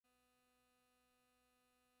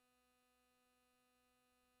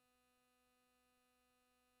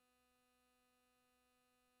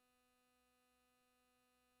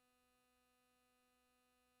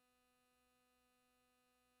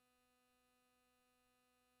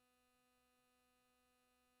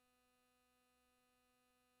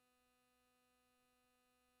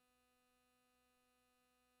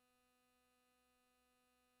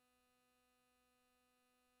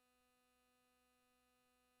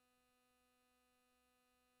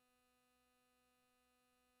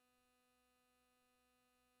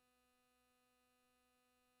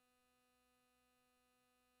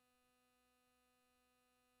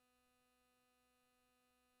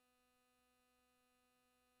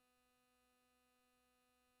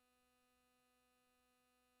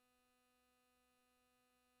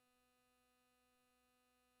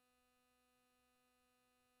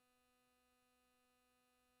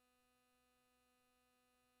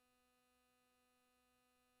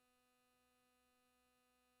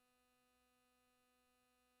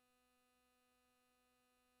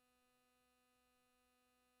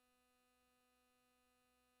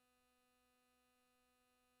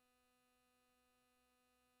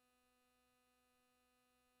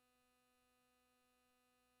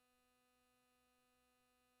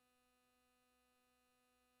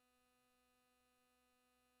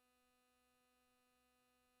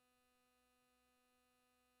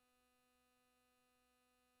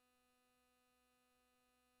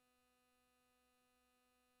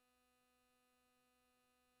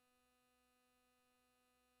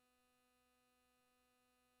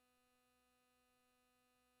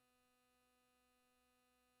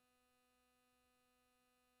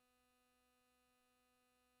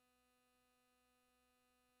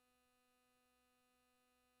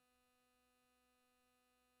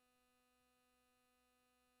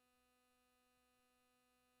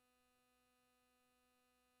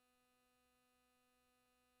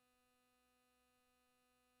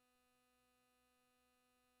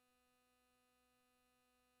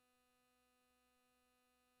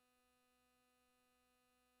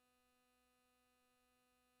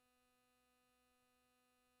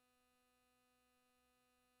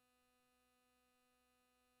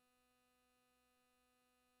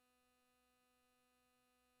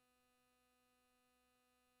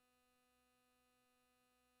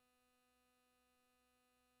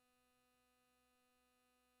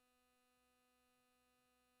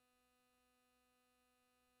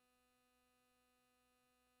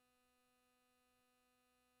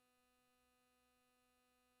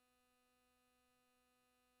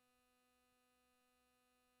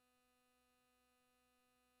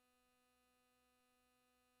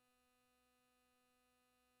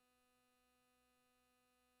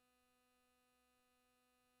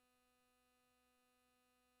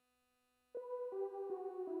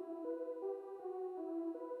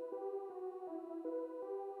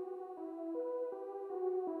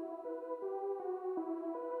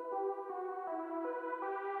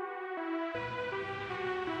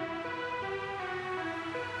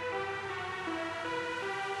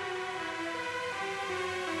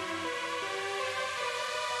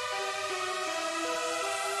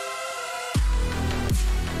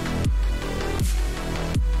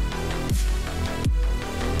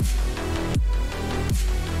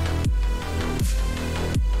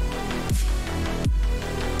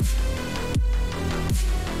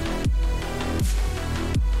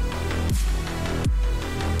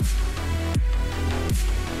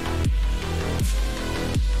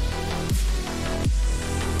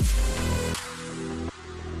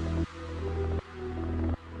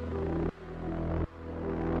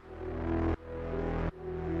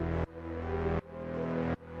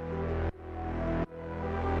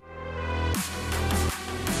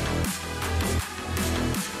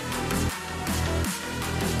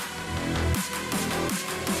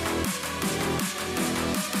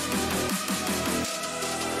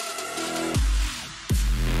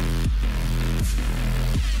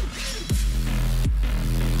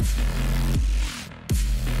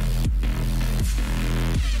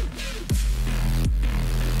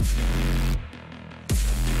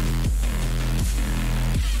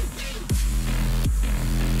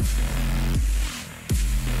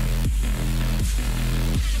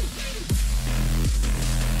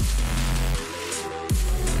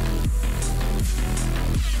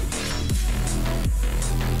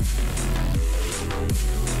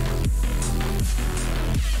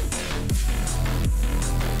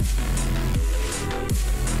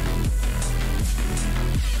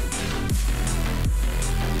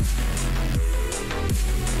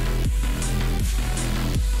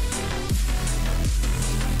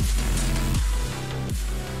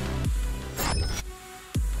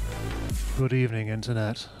Good evening,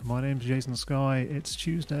 Internet. My name's Jason Sky. It's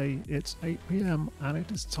Tuesday, it's 8 PM, and it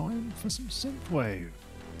is time for some Synthwave.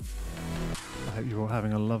 I hope you're all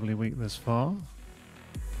having a lovely week this far.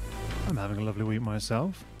 I'm having a lovely week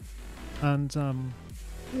myself. And,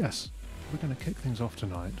 yes, we're going to kick things off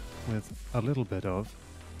tonight with a little bit of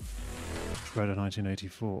Shredder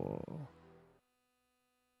 1984.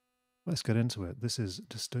 Let's get into it. This is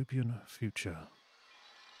Dystopian Future.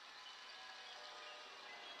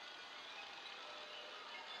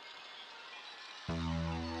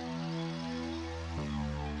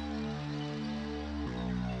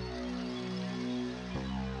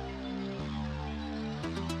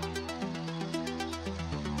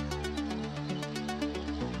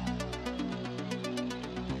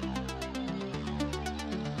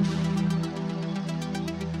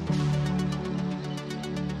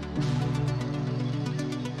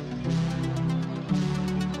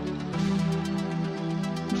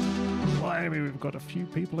 We've got a few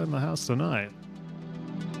people in the house tonight.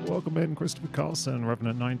 Welcome in, Christopher Carlson,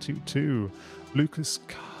 Revenant 922, Lucas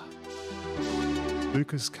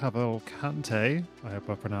Cavalcante, I hope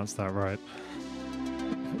I pronounced that right,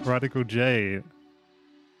 Radical J,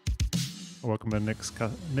 welcome in,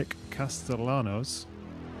 Nick Castellanos,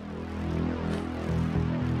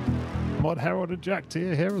 Mod Herald and Jack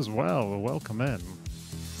Tier here as well, welcome in.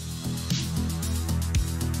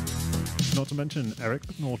 Not to mention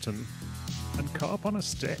Eric Norton and Carp on a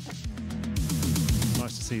Stick.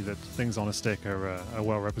 Nice to see that things on a stick are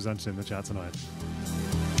well represented in the chat tonight.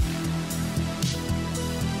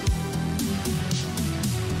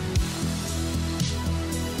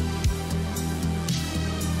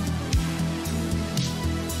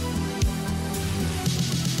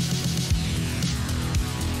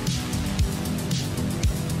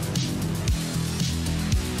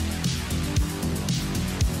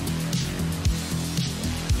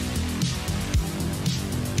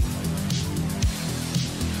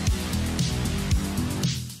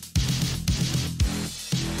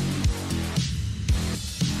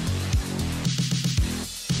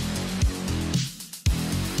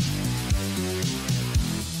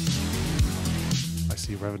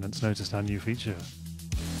 Revenant's noticed our new feature.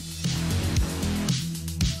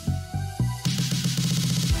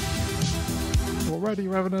 Already,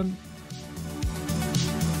 Revenant?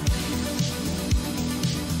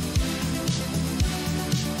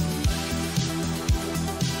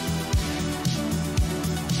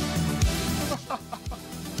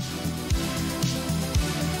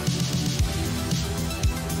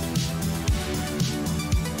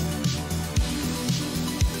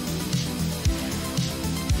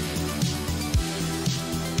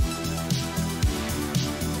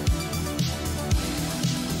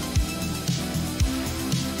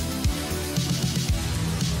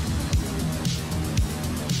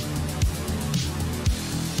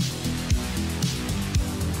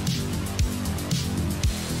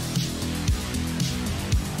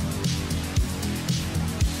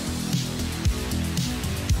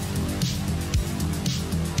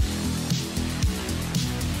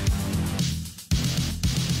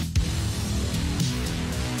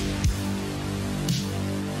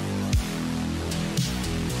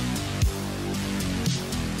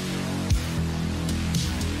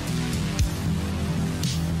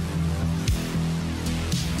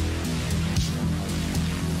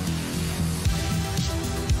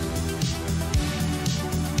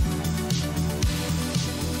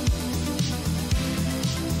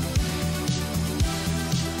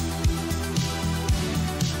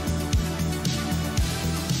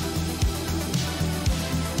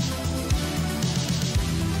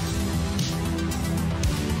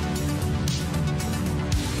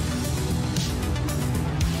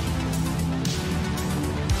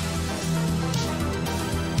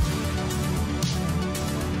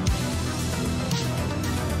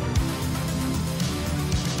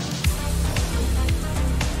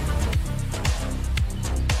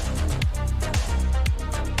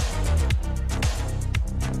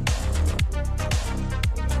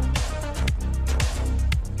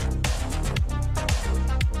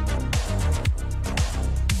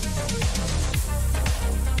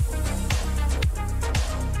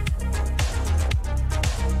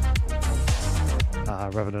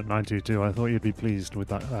 Revenant 922, I thought you'd be pleased with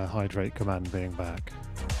that hydrate command being back.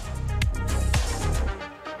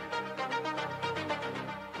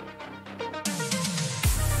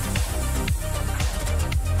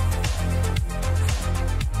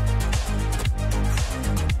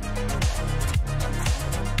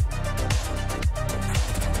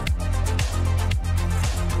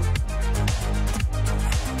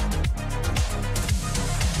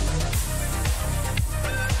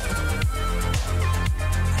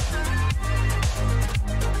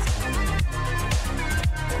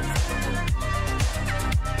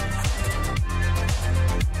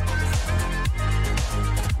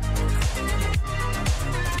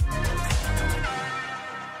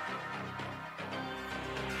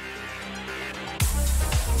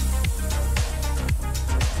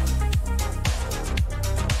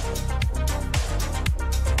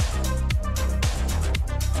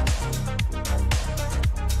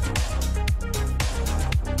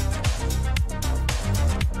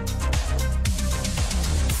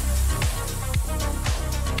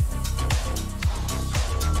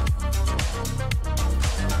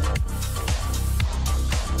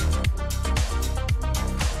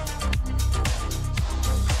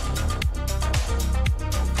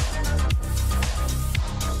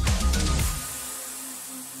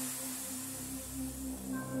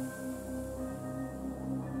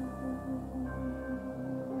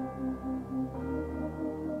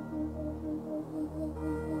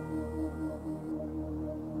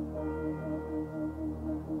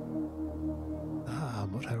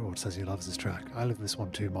 Herald says he loves this track. I love this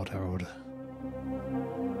one too, Mod Herald.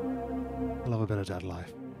 I love a bit of Dead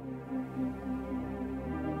Life.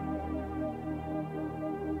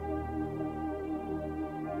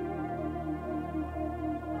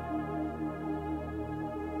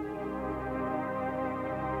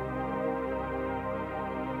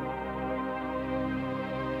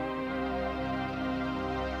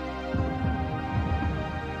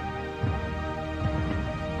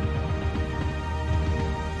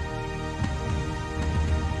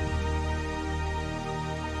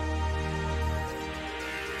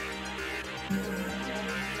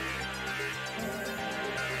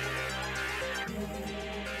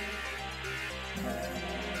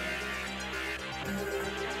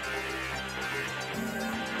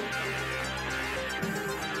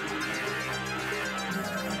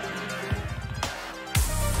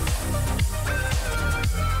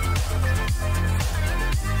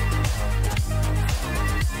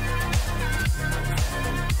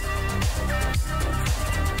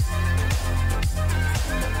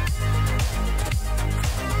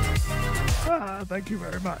 Thank you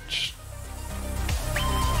very much.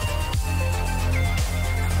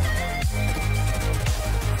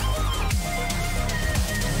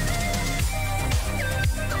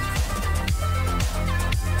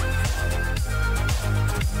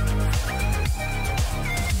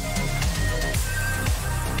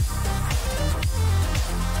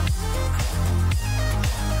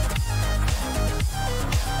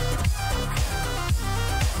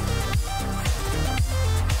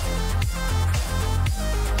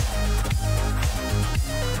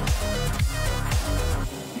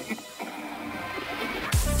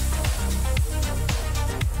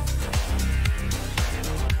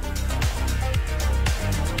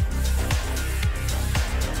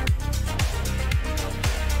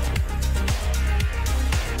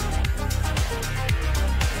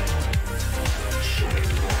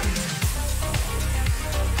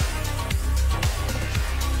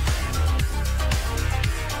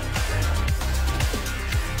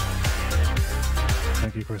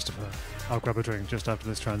 Christopher. I'll grab a drink just after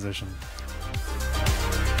this transition.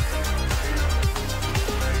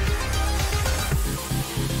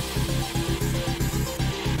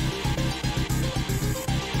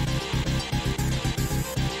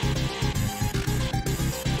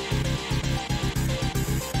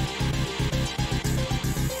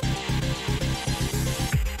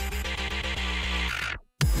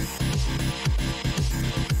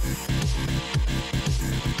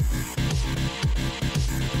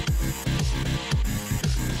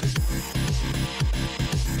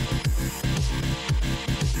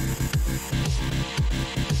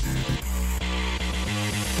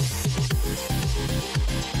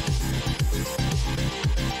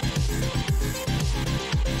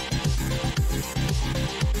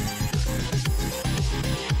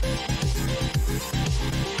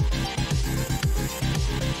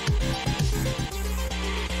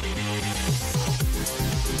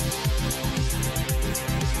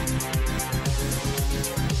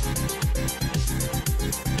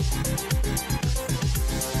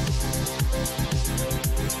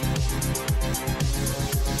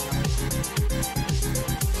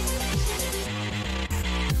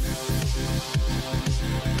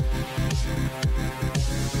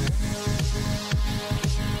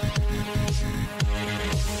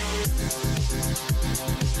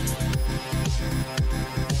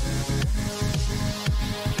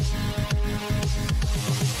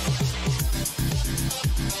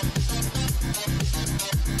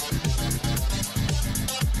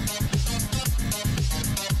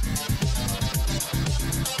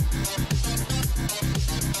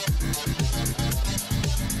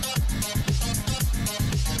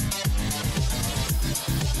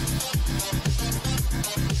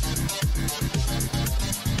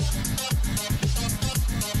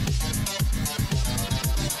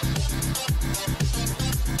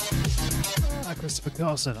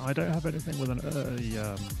 Carson, I don't have anything with an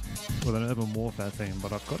urban warfare theme,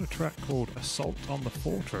 but I've got a track called Assault on the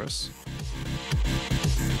Fortress.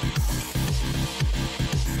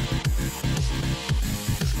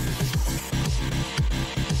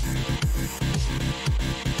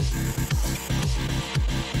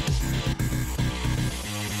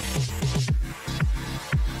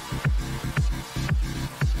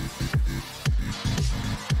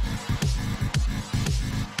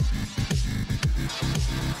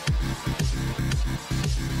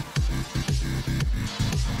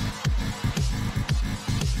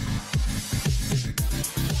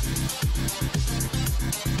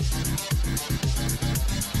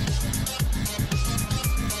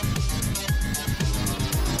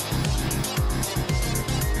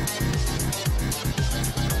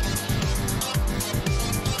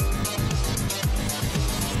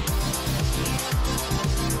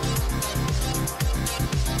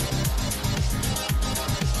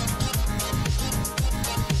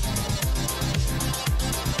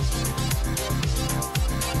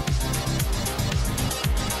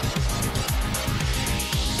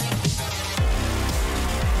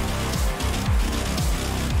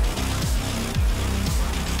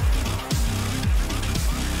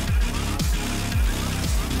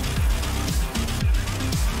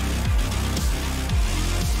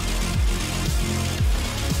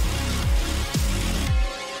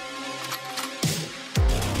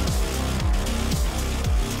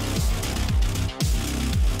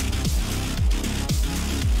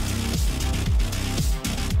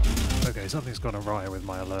 something's gone awry with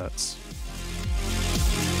my alerts.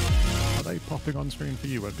 Are they popping on screen for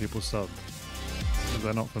you when people sub? Because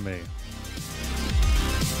they're not for me.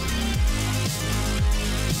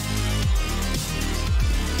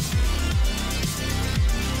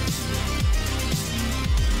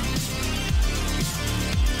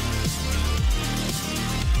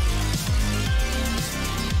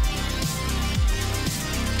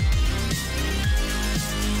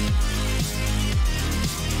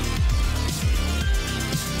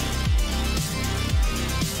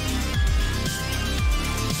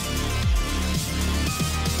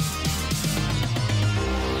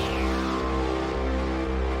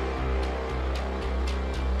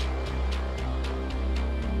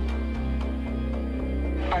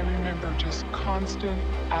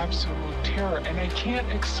 Absolute terror, and I can't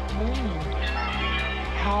explain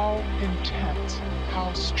how intense,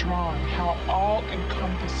 how strong, how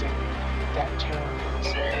all-encompassing that terror is.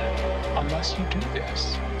 Unless you do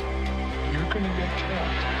this, you're gonna get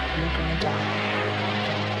killed. You're gonna die.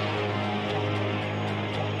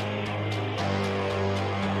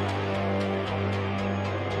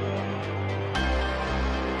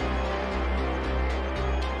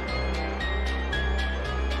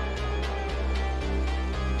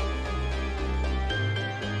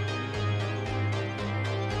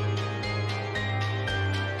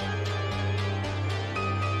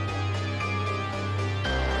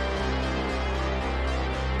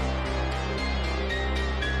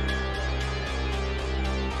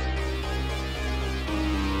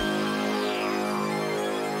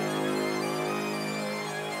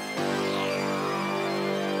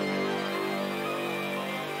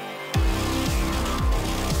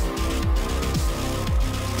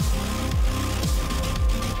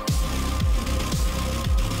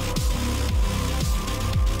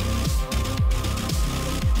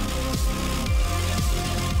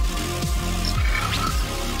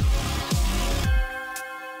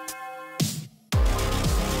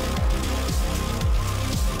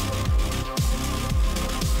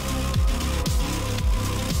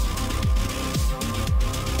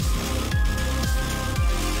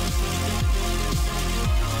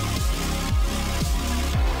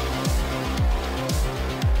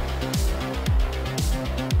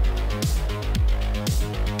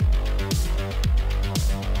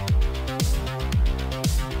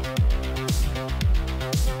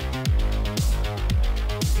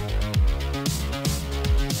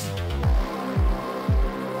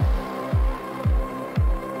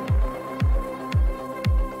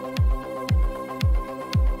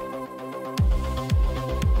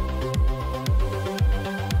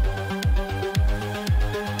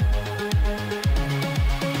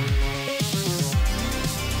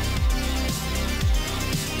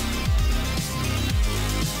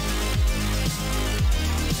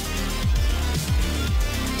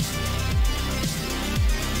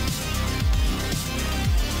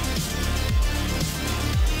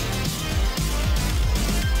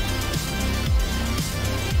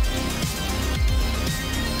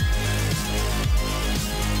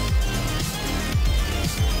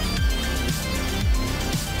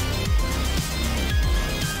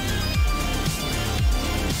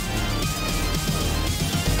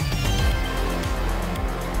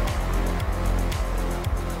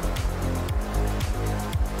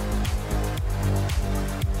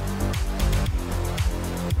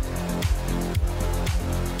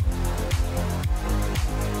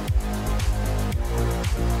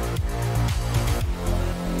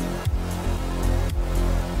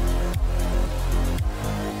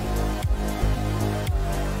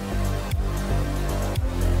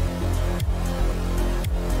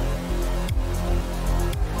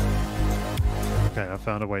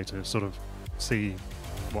 Found a way to sort of see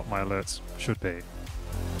what my alerts should be.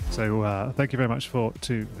 So thank you very much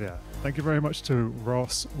thank you very much to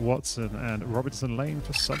Ross Watson and Robinson Lane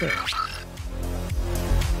for subbing.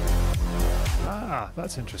 Ah,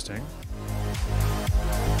 that's interesting.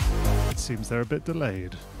 It seems they're a bit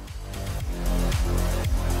delayed.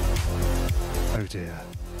 Oh dear.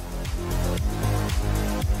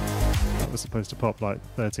 That was supposed to pop like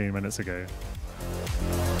 13 minutes ago.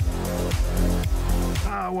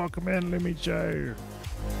 Ah, welcome in, Lumi Joe,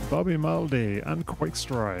 Bobby Maldi, and Quick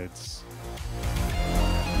Strides.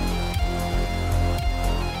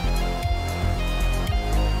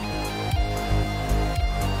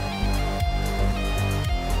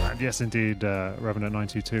 And yes, indeed, Revenant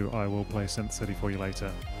 922, I will play Synth City for you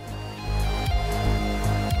later.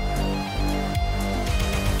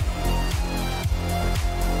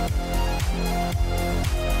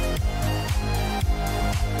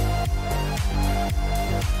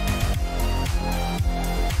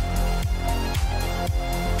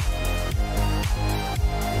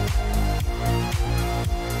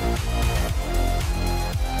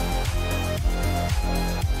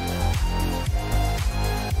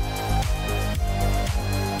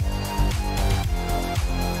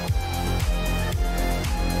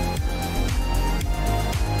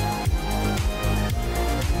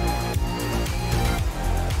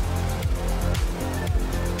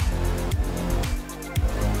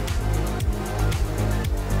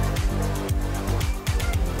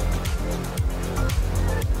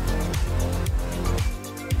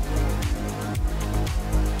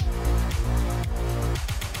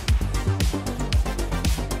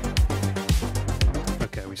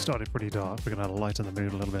 we started pretty dark. We're going to lighten the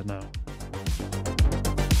mood a little bit now.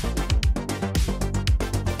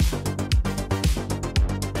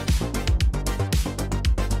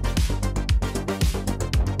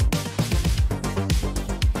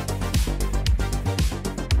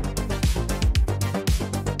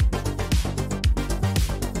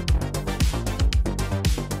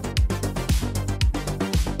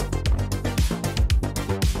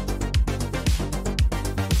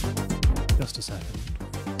 Just a second.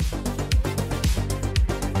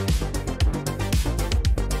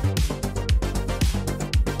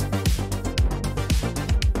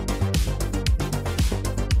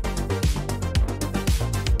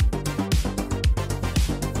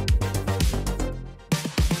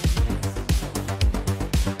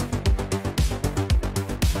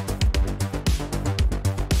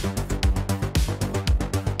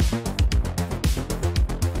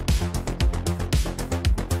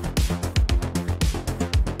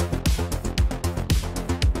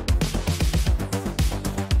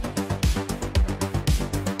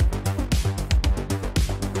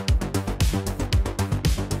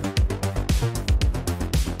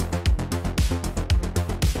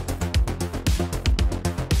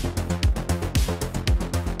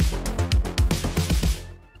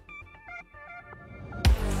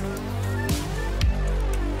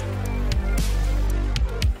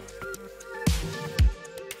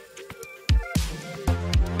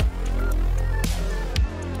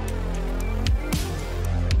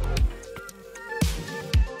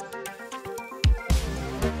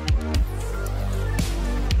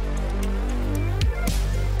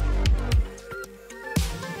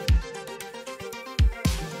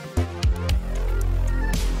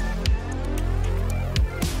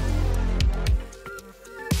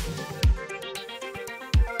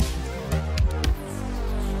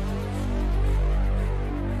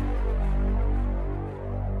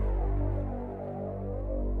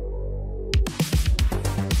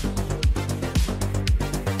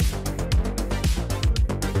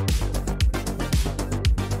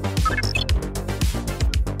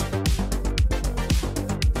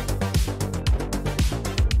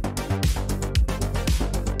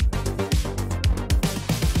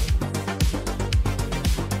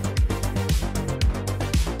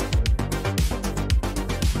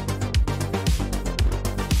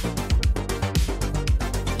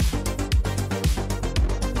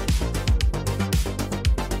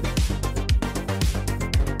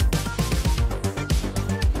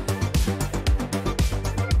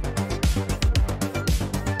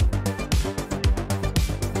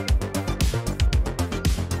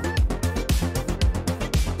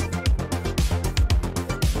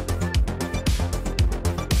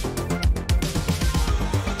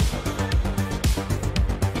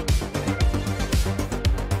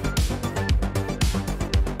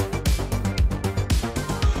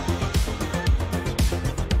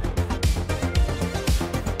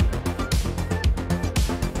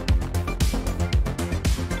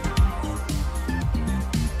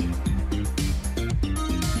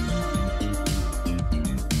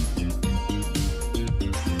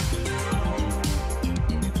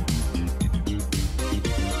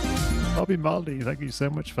 Bobby Maldi, thank you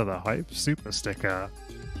so much for the hype super sticker.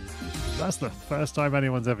 That's the first time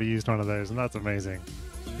anyone's ever used one of those, and that's amazing.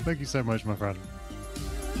 Thank you so much, my friend.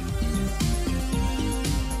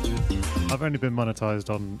 I've only been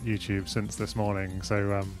monetized on YouTube since this morning,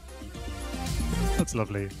 so that's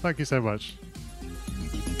lovely. Thank you so much.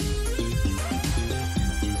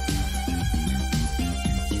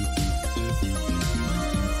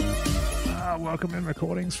 Welcome in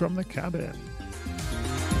recordings from the cabin.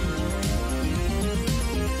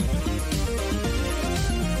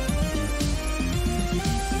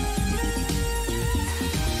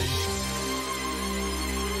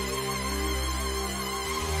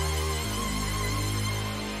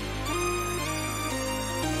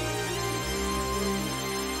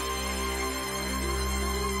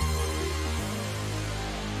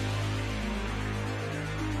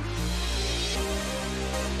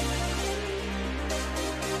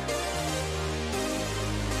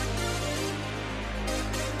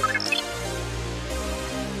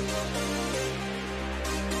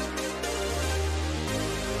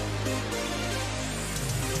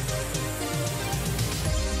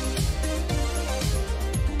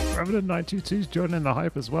 Revenant 922's joining the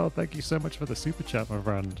hype as well. Thank you so much for the super chat, my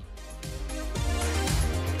friend.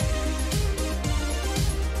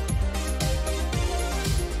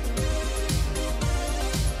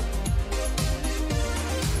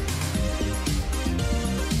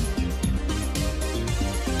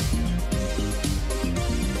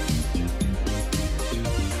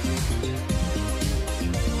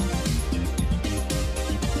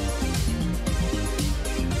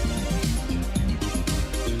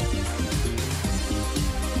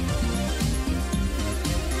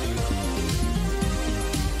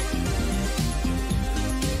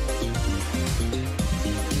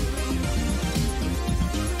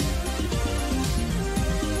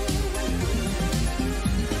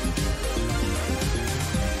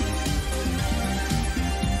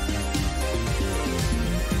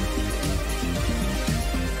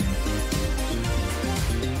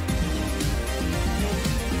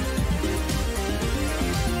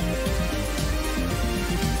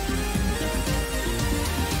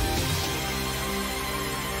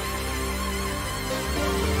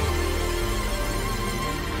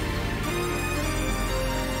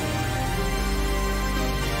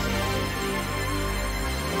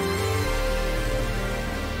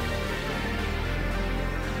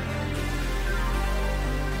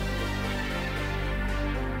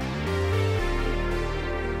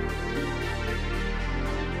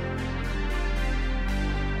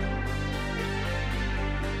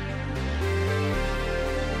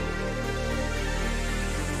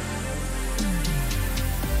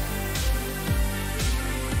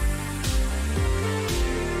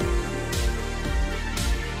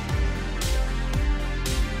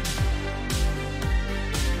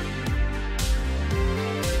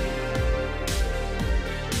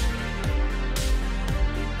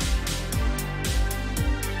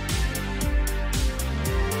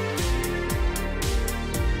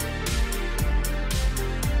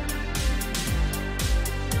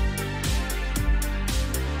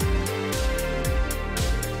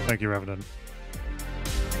 Thank you, Revenant.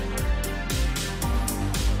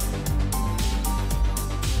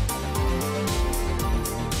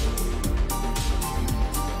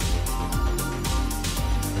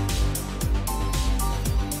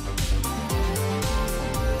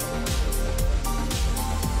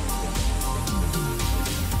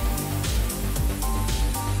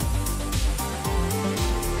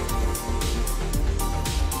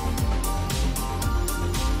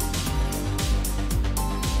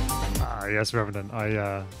 Yes, Revenant.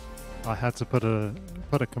 I had to put a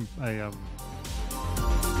cooldown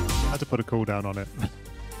on it.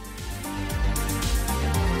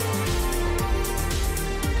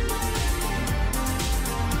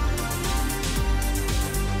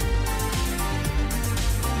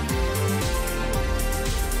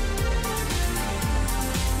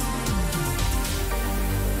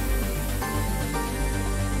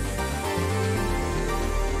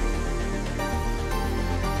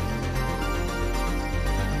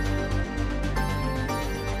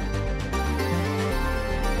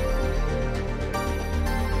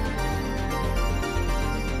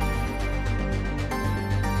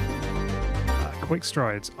 Quick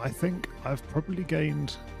strides. I think I've probably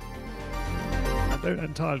gained, I don't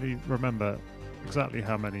entirely remember exactly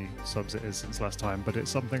how many subs it is since last time, but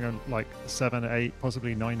it's something like 7, 8,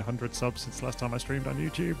 possibly 900 subs since last time I streamed on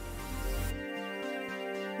YouTube.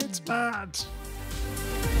 It's bad.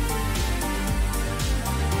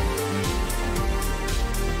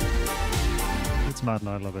 It's mad and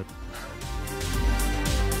I love it.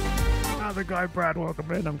 Ah, the guy Brad,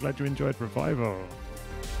 welcome in. I'm glad you enjoyed Revival.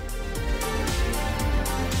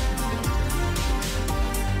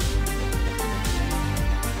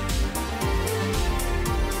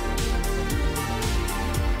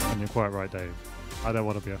 You're quite right, Dave. I don't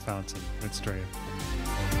want to be a fountain midstream.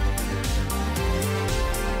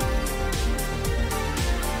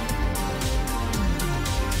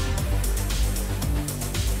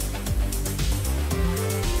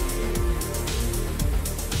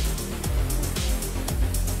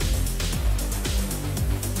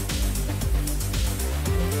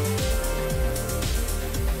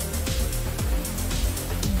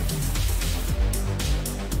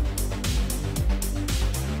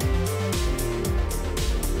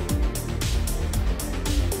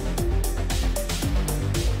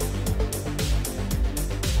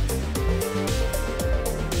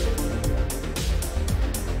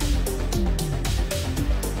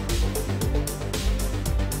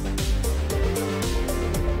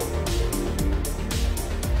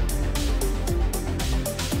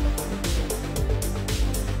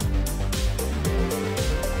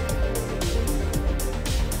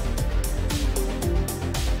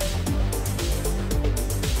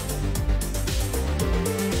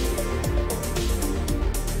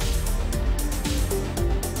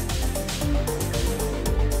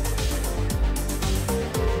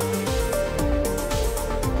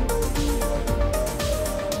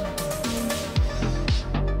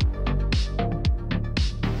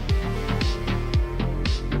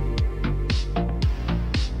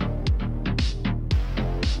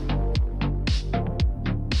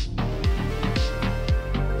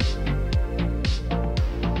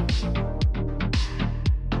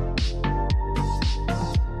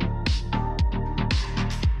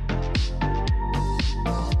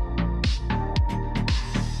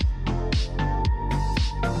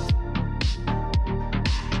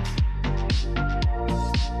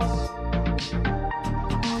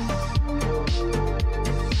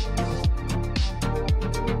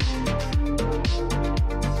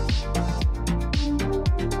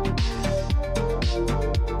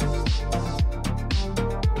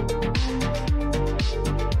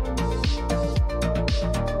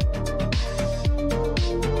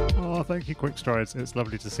 Thank you, Quick Strides. It's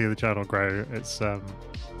lovely to see the channel grow. It's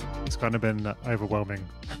kind of been overwhelming.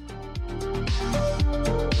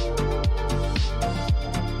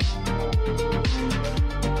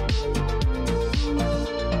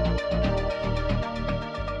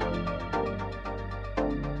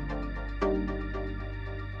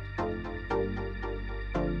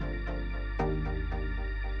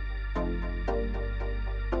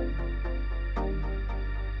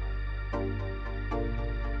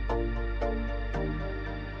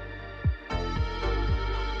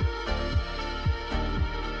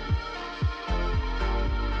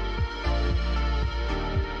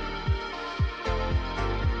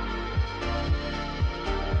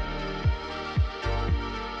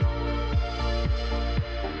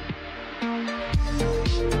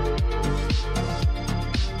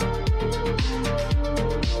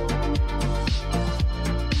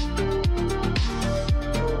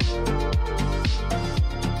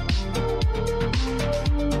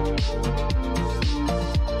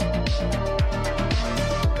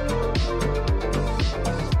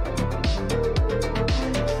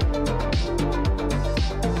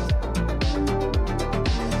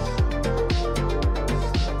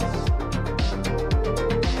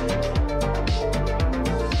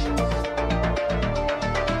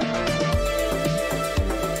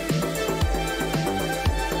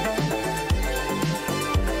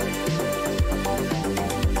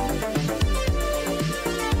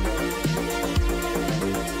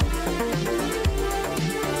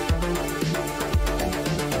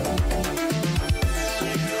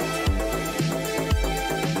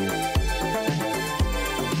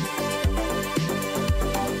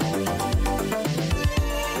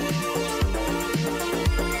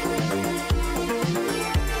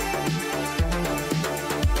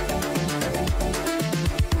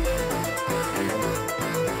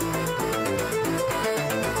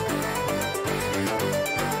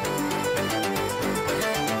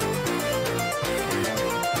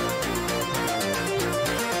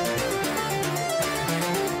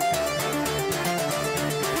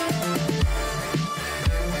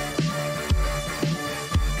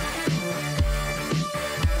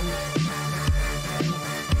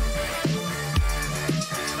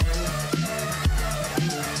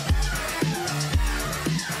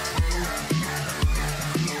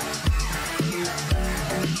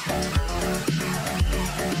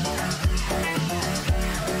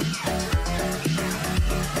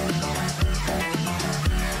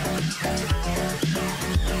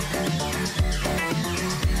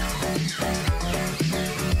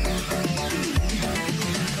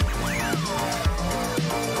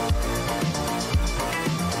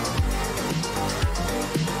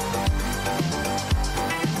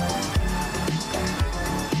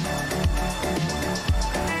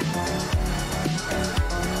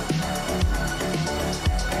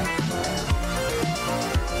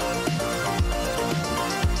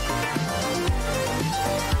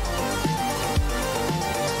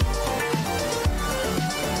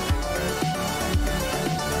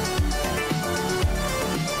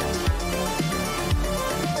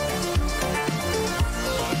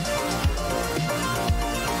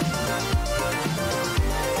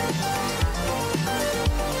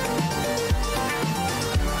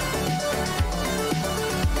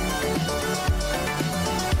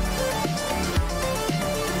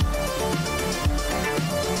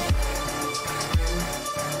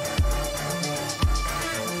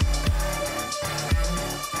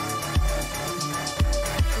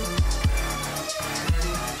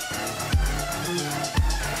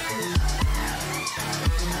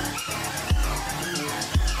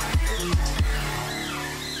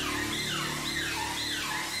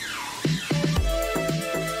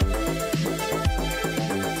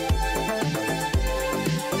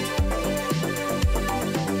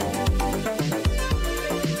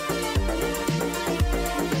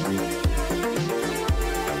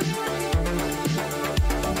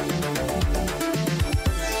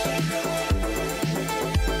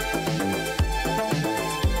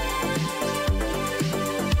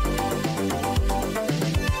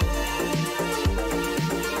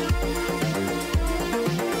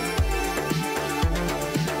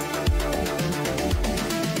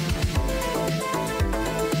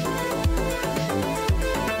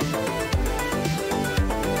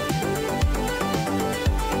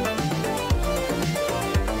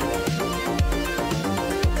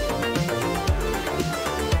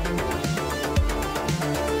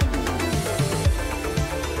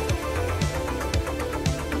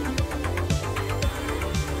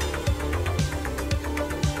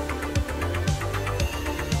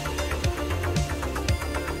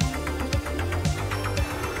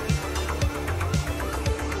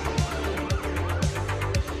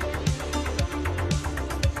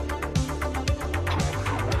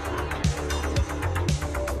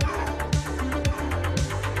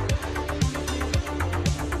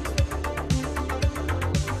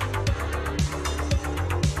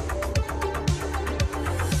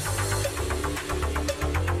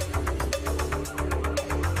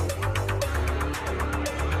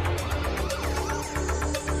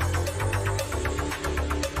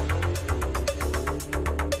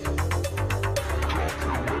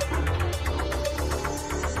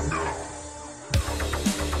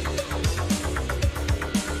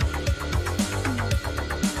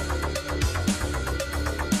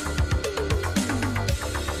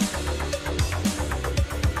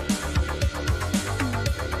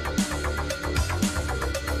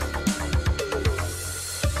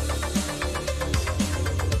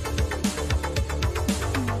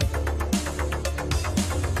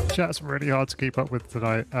 Chat's really hard to keep up with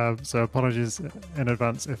tonight, so apologies in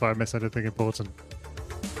advance if I miss anything important.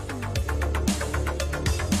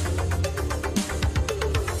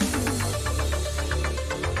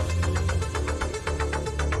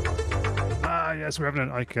 Ah, yes,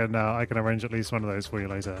 Revenant. I can arrange at least one of those for you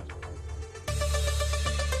later.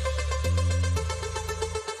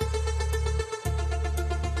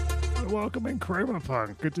 Welcome in,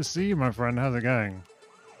 Chromapunk. Good to see you, my friend. How's it going?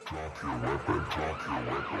 Drop your weapon, drop your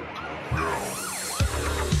weapon, now.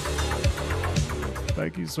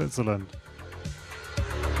 Thank you, Switzerland.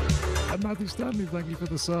 And Matthew Stanley, thank you for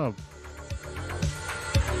the sub.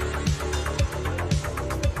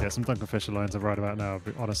 Yeah, some Duncan Fisher lines are right about now.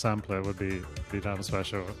 On a sampler would be damn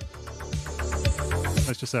special.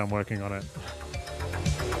 Let's just say I'm working on it.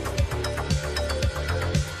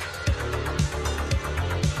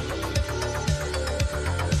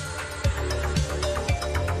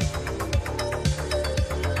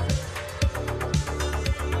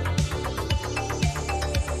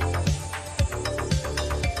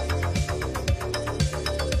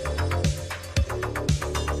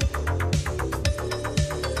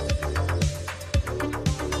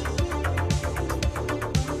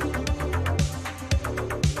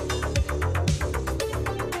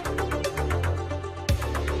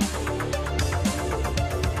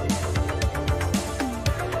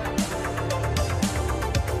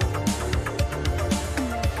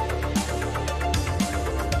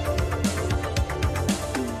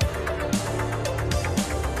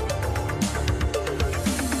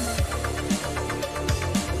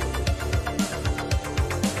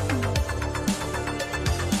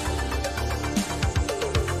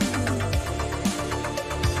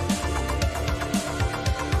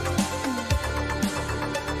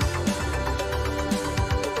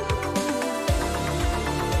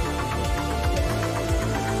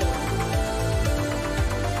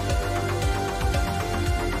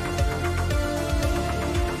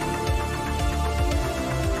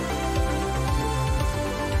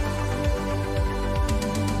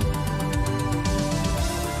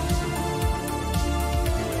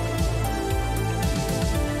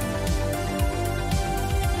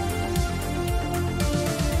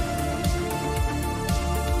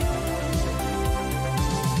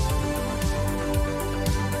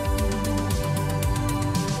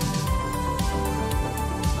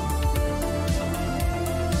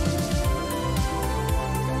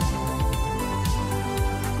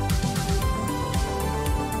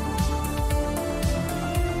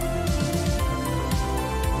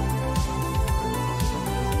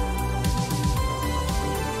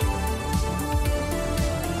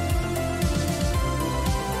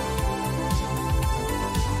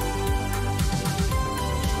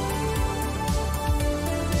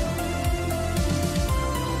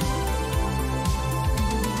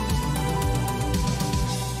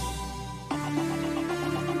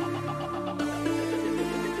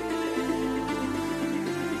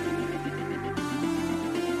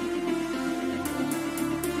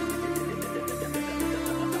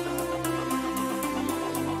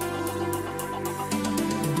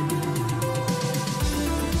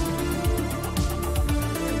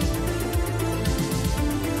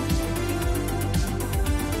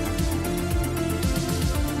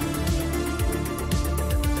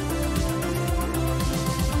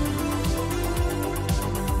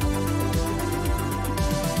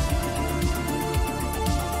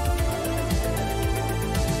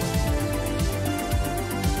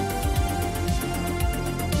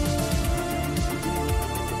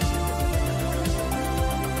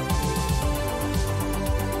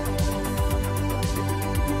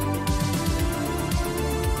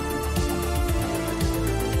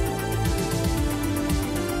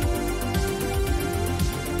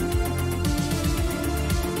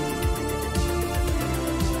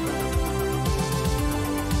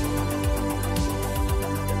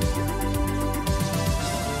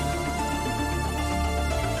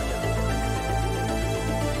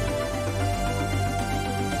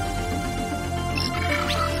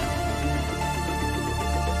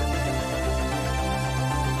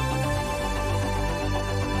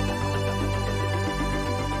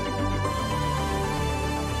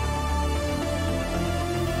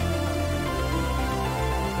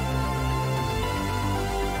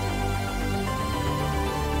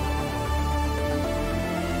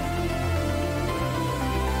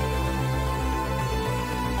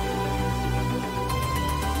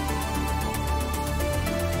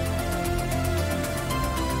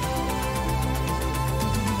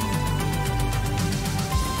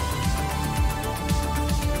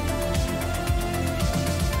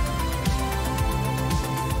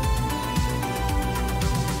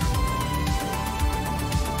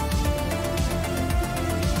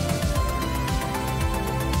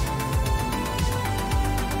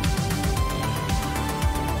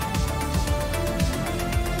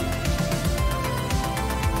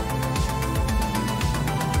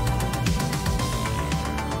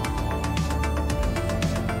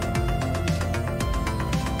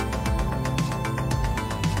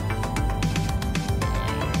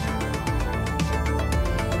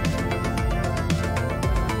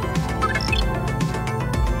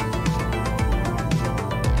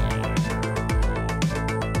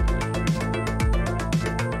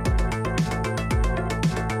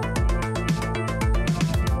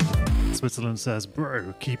 Switzerland says,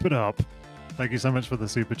 bro, keep it up. Thank you so much for the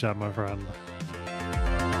super chat, my friend.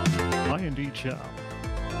 I indeed shall.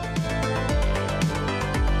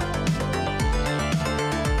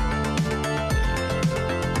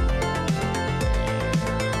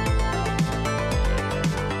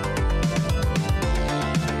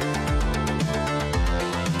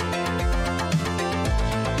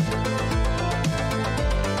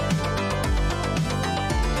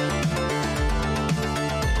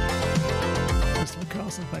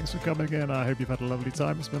 Thanks for coming in. I hope you've had a lovely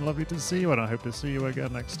time. It's been lovely to see you, and I hope to see you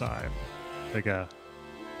again next time. Take care.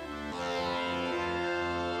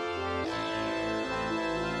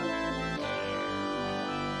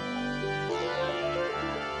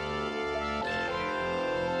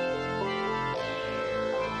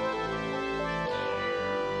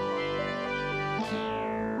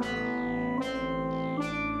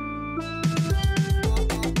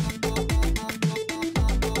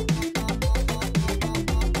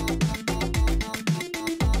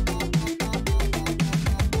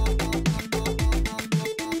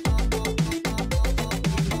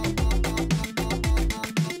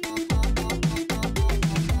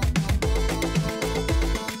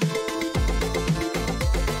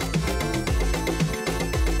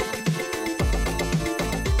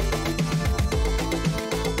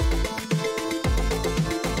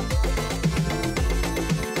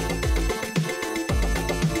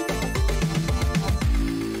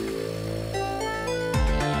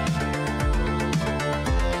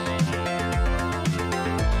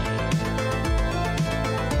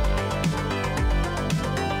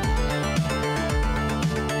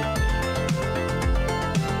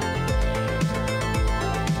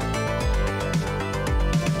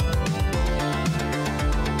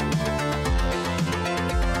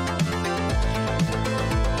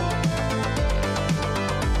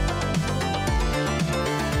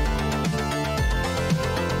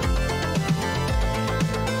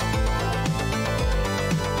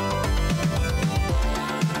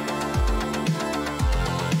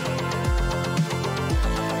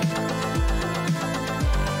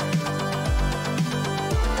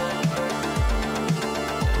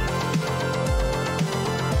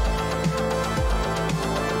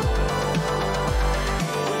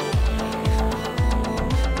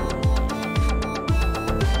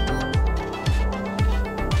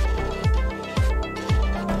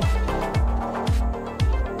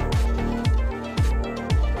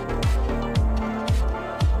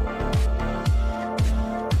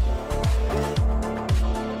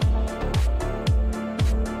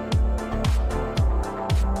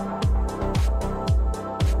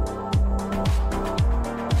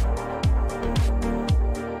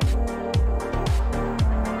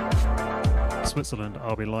 Switzerland,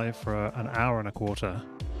 I'll be live for an hour and a quarter.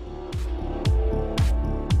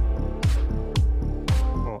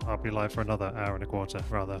 Or I'll be live for another hour and a quarter,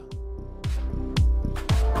 rather.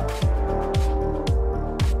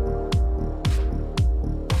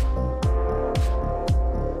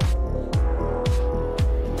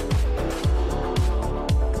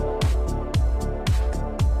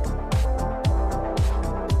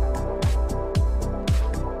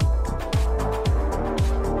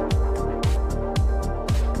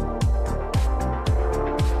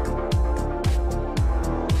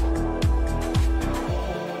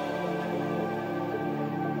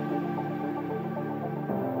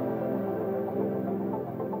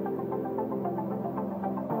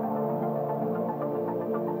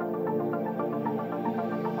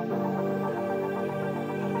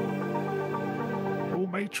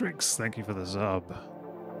 Matrix, thank you for the sub.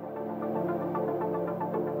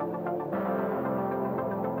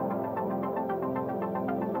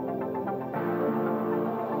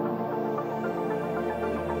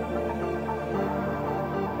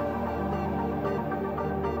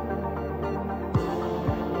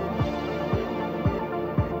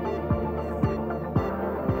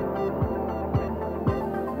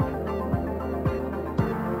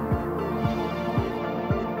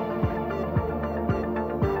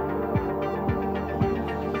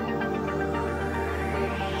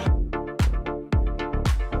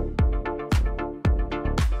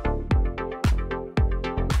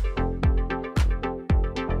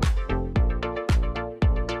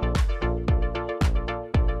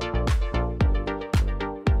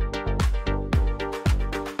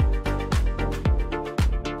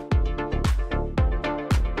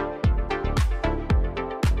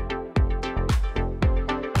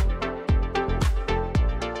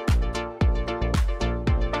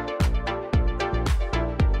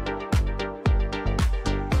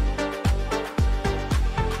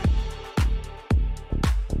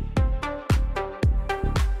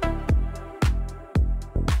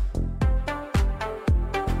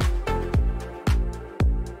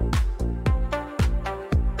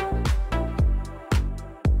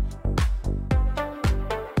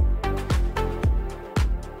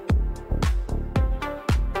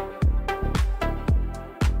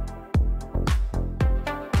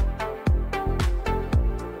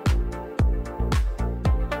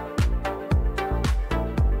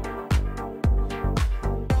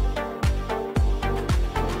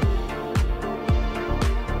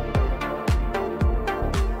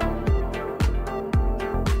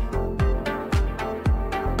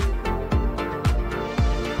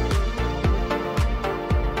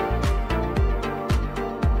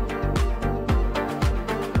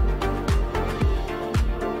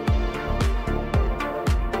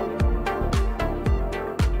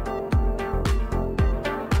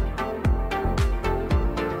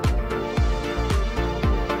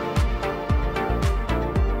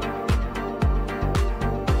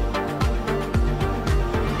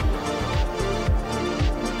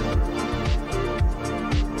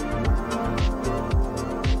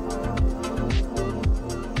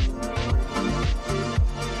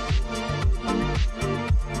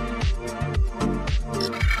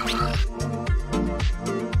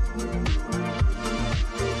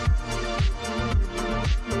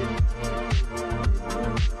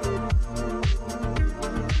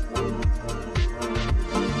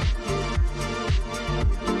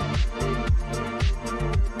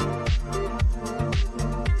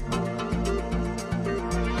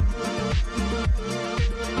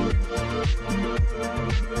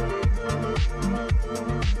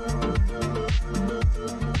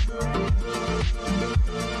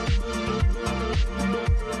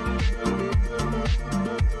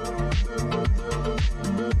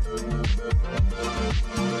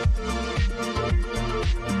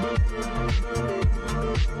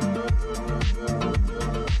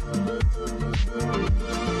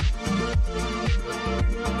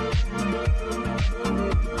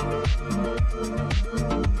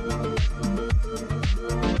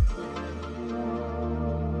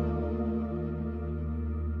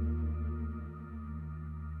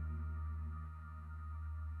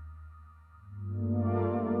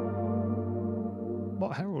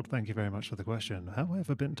 Scott Herald, thank you very much for the question. Have I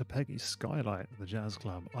ever been to Peggy's Skylight, the jazz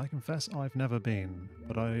club? I confess I've never been,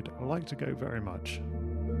 but I'd like to go very much.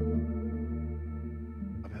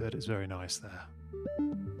 I've heard it's very nice there.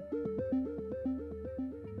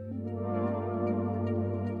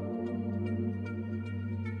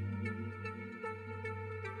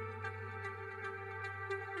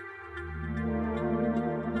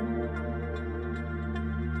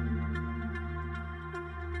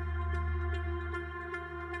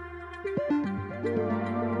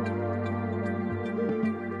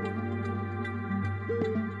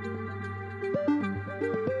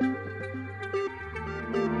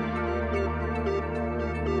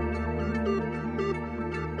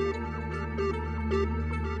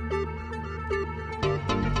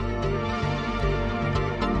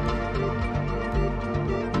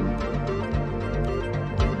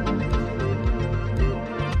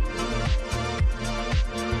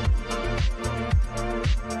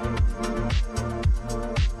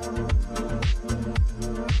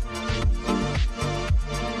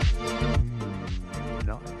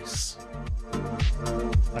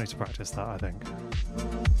 That, I think.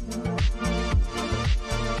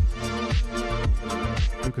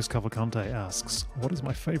 Lucas Cavalcante asks, what is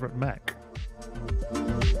my favourite mech?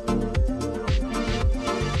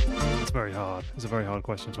 It's very hard. It's a very hard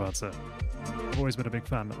question to answer. I've always been a big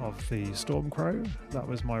fan of the Stormcrow. That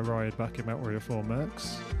was my ride back in Mechwarrior 4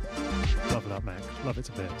 Mercs. Love that mech. Love it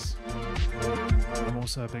to bits. I'm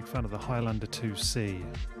also a big fan of the Highlander 2C.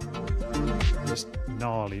 Just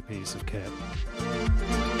gnarly piece of kit.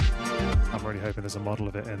 I'm really hoping there's a model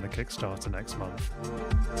of it in the Kickstarter next month.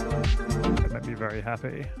 It made me very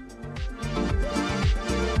happy.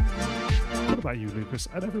 What about you, Lucas?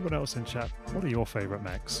 And everyone else in chat, what are your favourite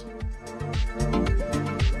mechs?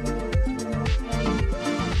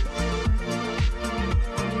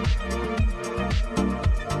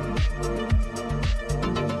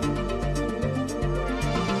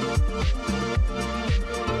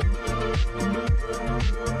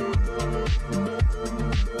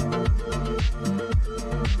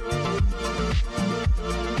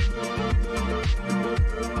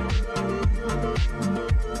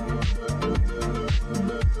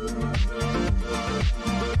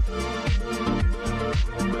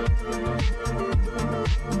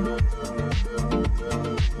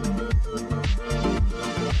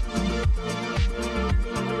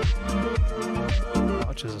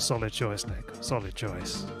 Solid choice, Nick. Solid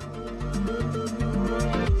choice.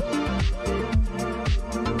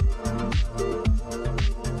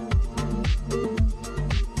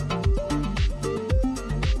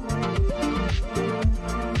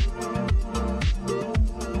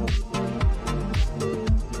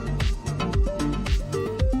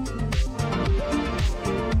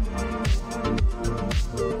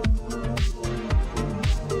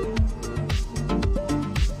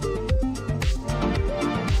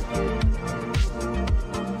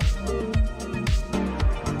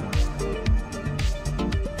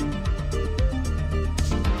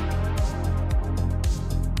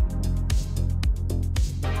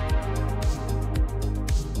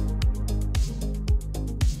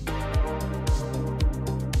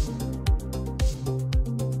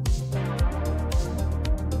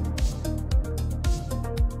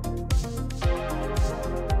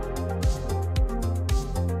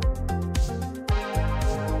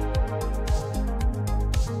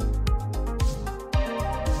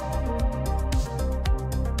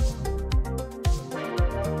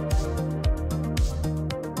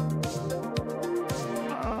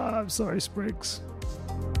 Sorry, Spriggs.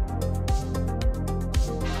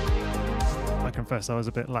 I confess I was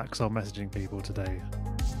a bit lax on messaging people today.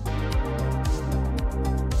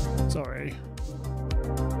 Sorry.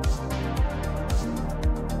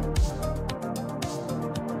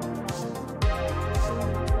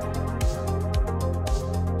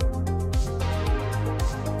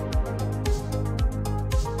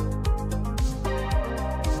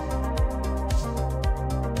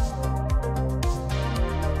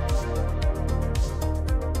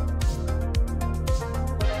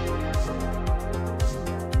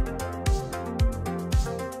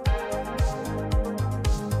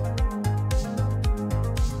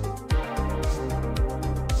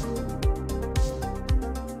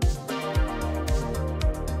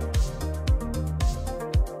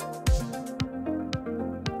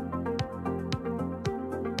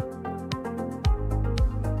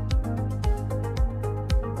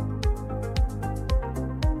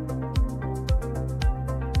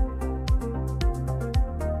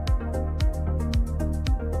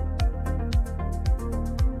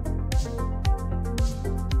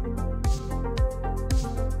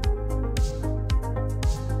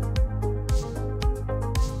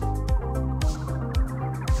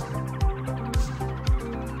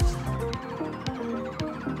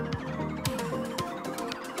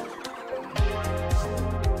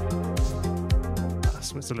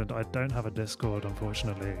 Switzerland. I don't have a Discord,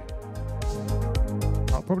 unfortunately.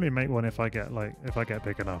 I'll probably make one if I get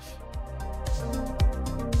big enough.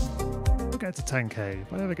 I'll get to 10k.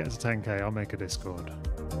 If I ever get to 10k, I'll make a Discord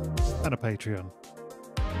and a Patreon.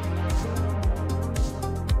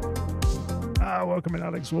 Ah, welcome in,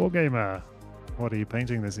 Alex Wargamer. What are you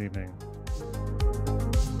painting this evening?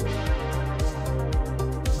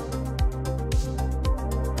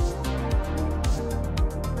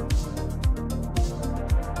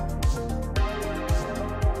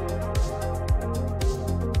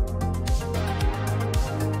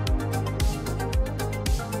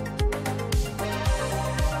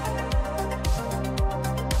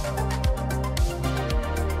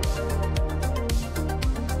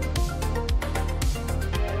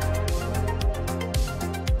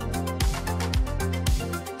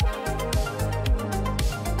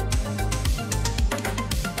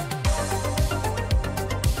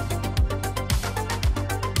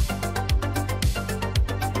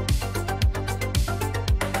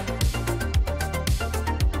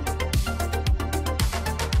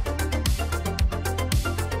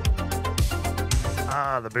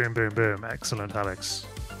 The boom, boom, boom. Excellent, Alex.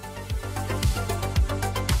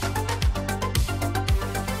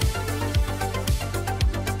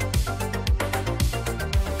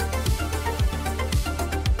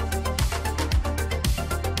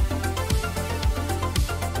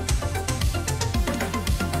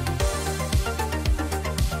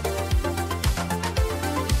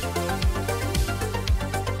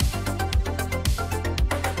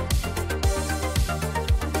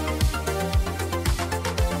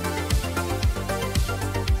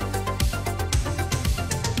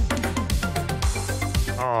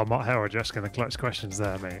 Oh, Matt Howard asking the clutch questions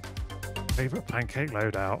there, mate. Favourite pancake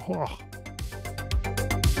loadout? Oh.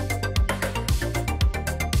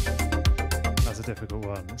 That's a difficult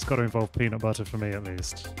one. It's got to involve peanut butter for me, at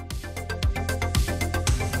least.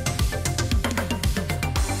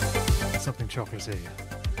 Something chocolatey.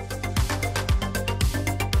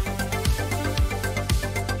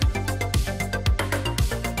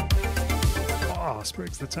 Oh,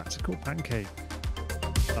 Spriggs the tactical pancake.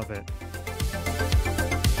 Love it.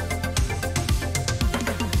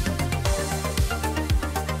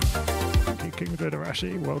 King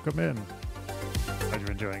Arashi, welcome in. Glad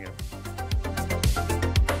you're enjoying it.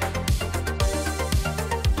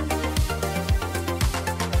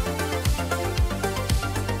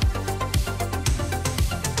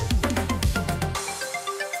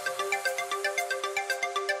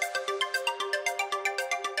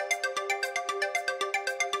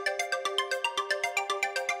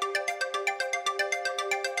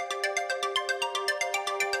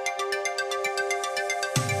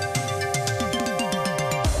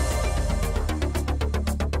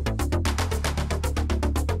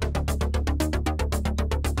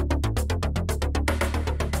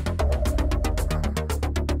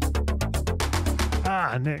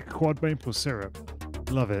 Nick, quad maple syrup.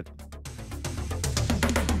 Love it.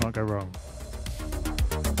 Can't go wrong.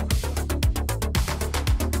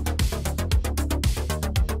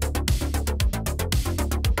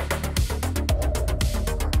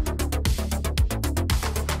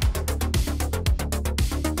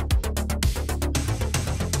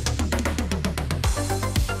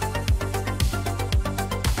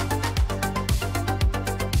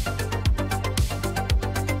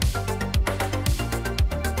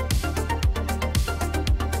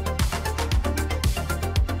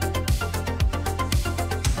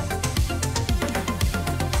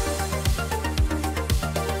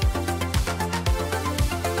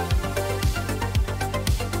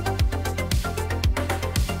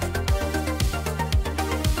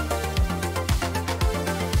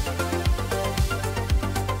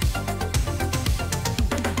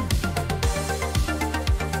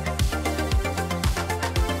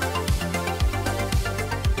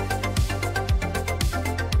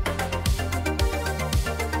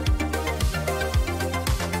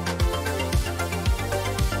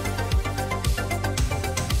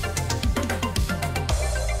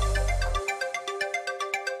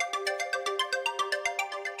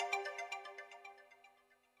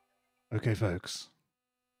 Okay, folks,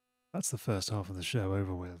 that's the first half of the show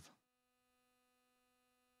over with.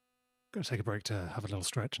 Going to take a break to have a little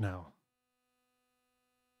stretch now.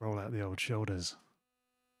 Roll out the old shoulders.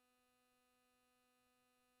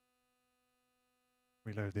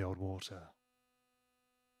 Reload the old water.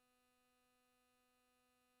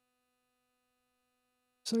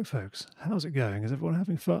 So, folks, how's it going? Is everyone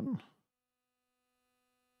having fun?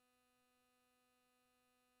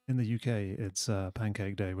 In the UK, it's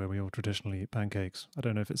Pancake Day, where we all traditionally eat pancakes. I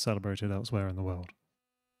don't know if it's celebrated elsewhere in the world,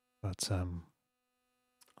 but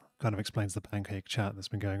kind of explains the pancake chat that's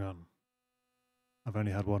been going on. I've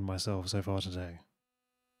only had one myself so far today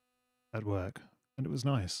at work, and it was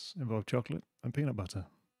nice. It involved chocolate and peanut butter.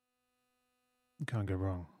 You can't go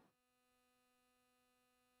wrong.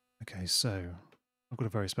 Okay, so I've got a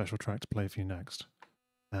very special track to play for you next,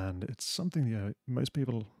 and it's something most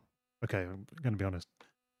people. Okay, I'm going to be honest.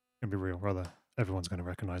 I'm going to be real, rather. Everyone's going to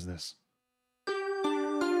recognize this. And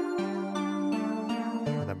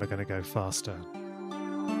then we're going to go faster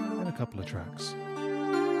in a couple of tracks.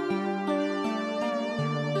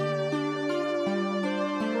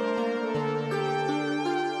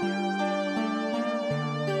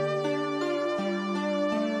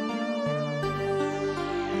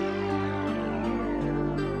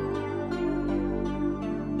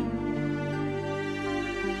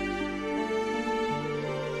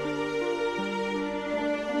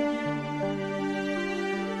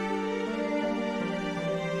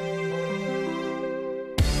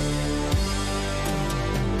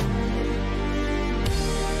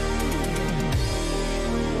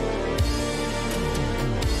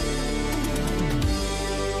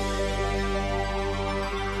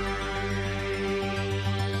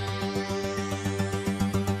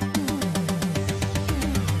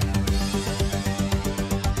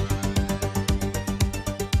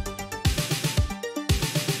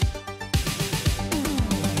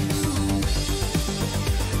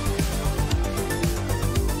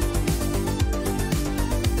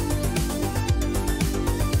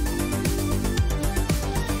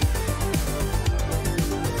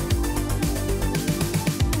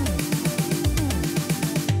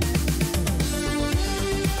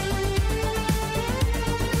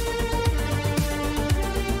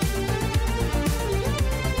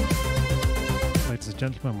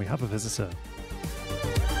 Gentlemen, we have a visitor.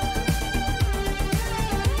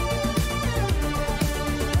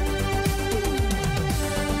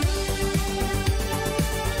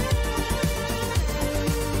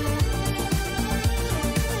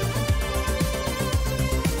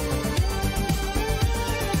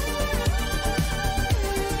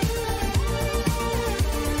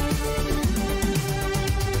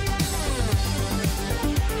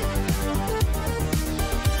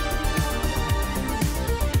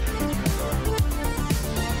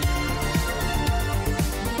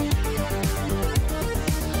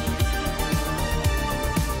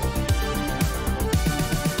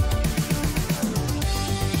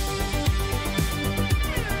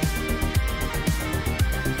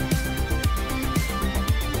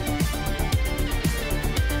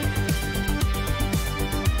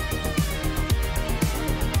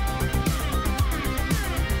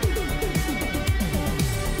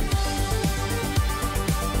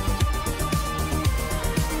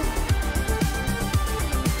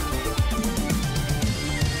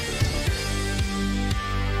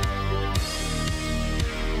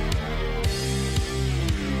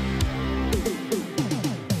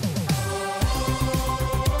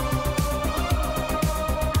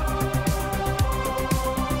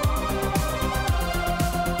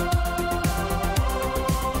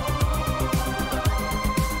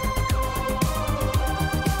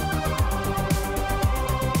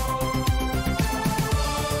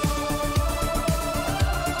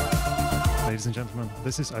 Ladies and gentlemen,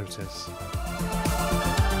 this is Otis.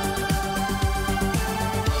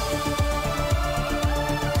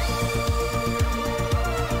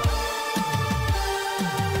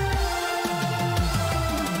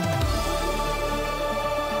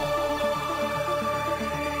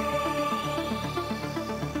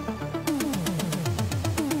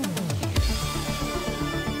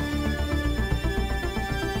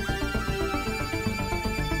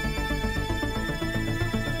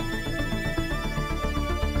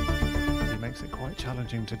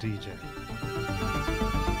 Challenging to DJ.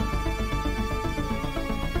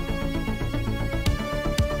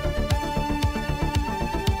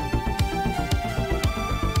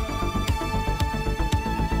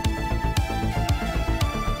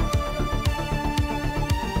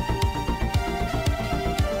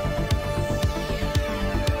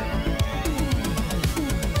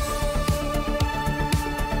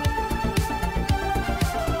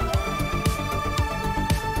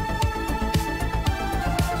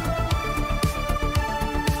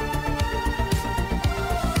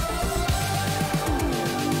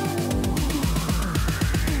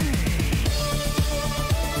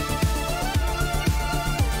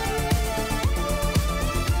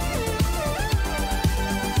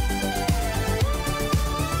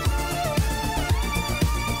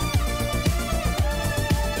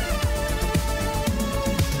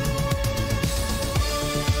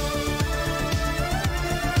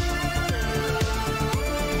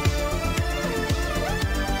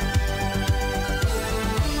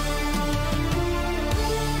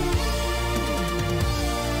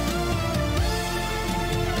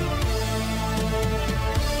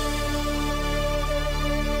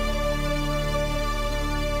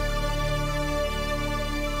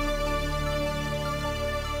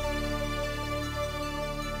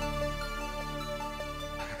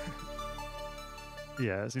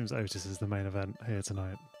 Yeah, it seems Otis is the main event here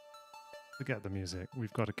tonight. Forget the music.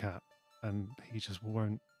 We've got a cat, and he just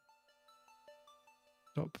won't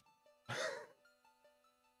stop.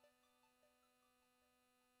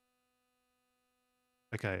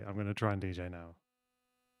 Okay, I'm going to try and DJ now.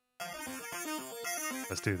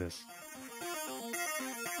 Let's do this.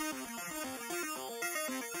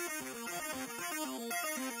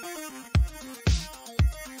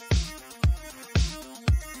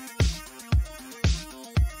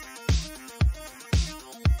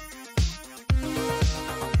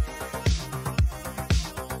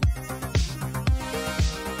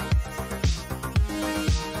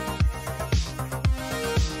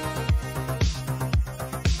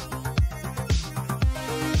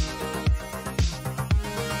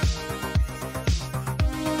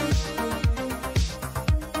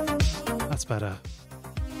 Better.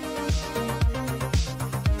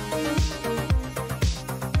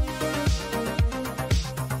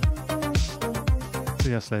 So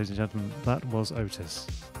yes, ladies and gentlemen, that was Otis.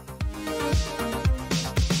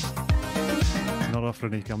 It's not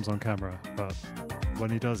often he comes on camera, but when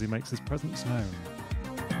he does, he makes his presence known.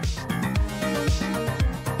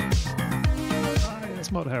 Ah,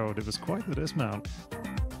 yes, Mod Herald, it was quite the dismount.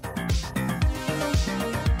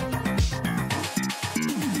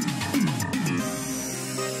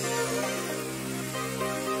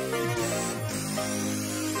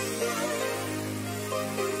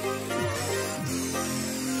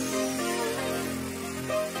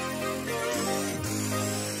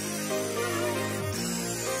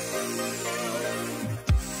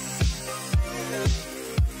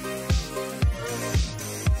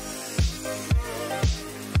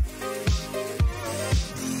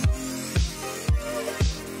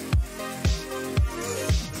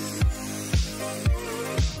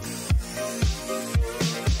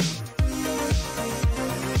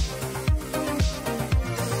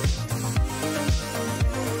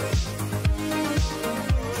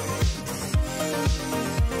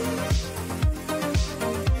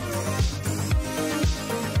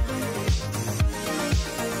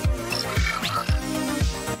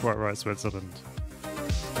 Quite right, Switzerland.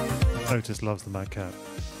 Otis loves the Mad Cat.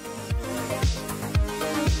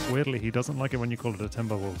 Weirdly, he doesn't like it when you call it a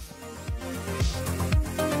timber wolf.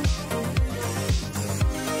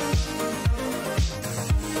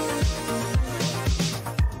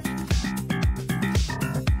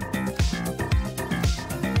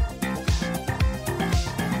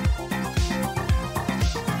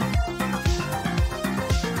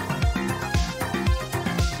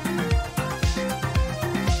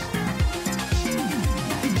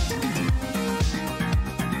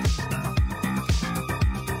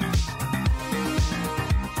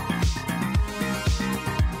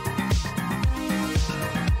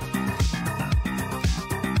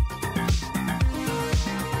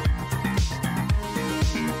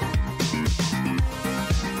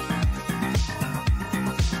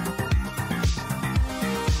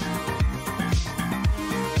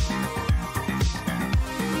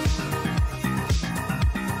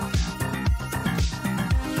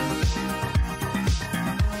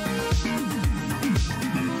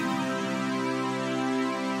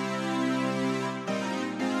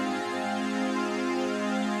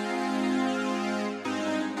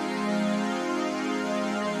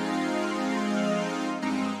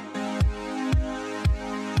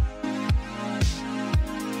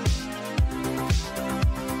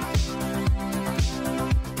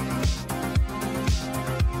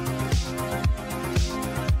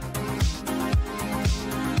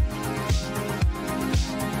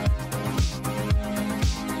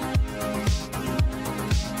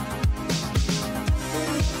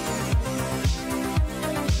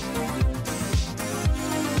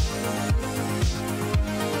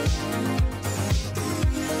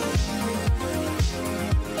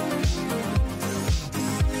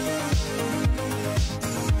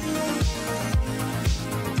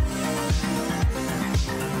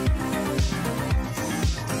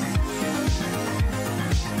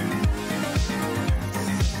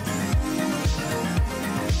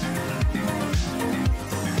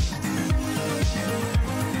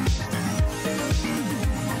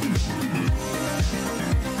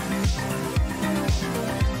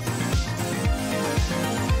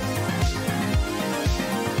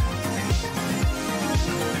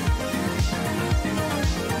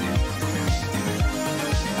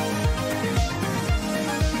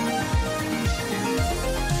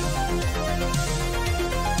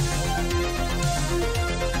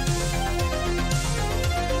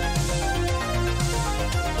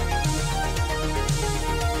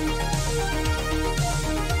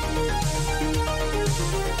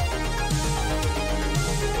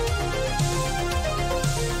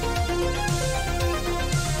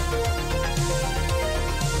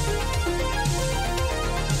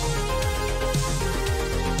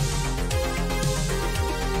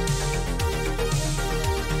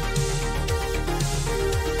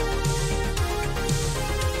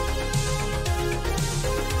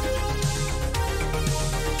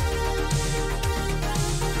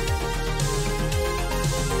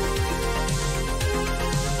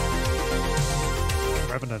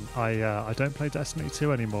 pertinent. I don't play Destiny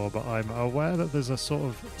 2 anymore, but I'm aware that there's a sort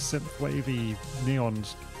of synthwavy neon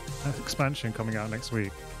expansion coming out next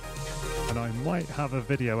week, and I might have a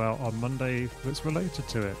video out on Monday that's related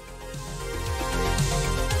to it.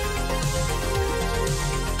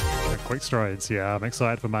 Quick strides, yeah. I'm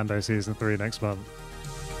excited for Mando Season 3 next month.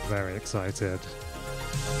 Very excited.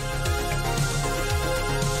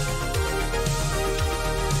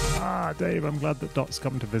 Ah, Dave, I'm glad that Dot's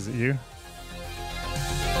coming to visit you.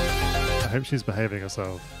 I hope she's behaving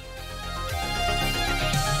herself.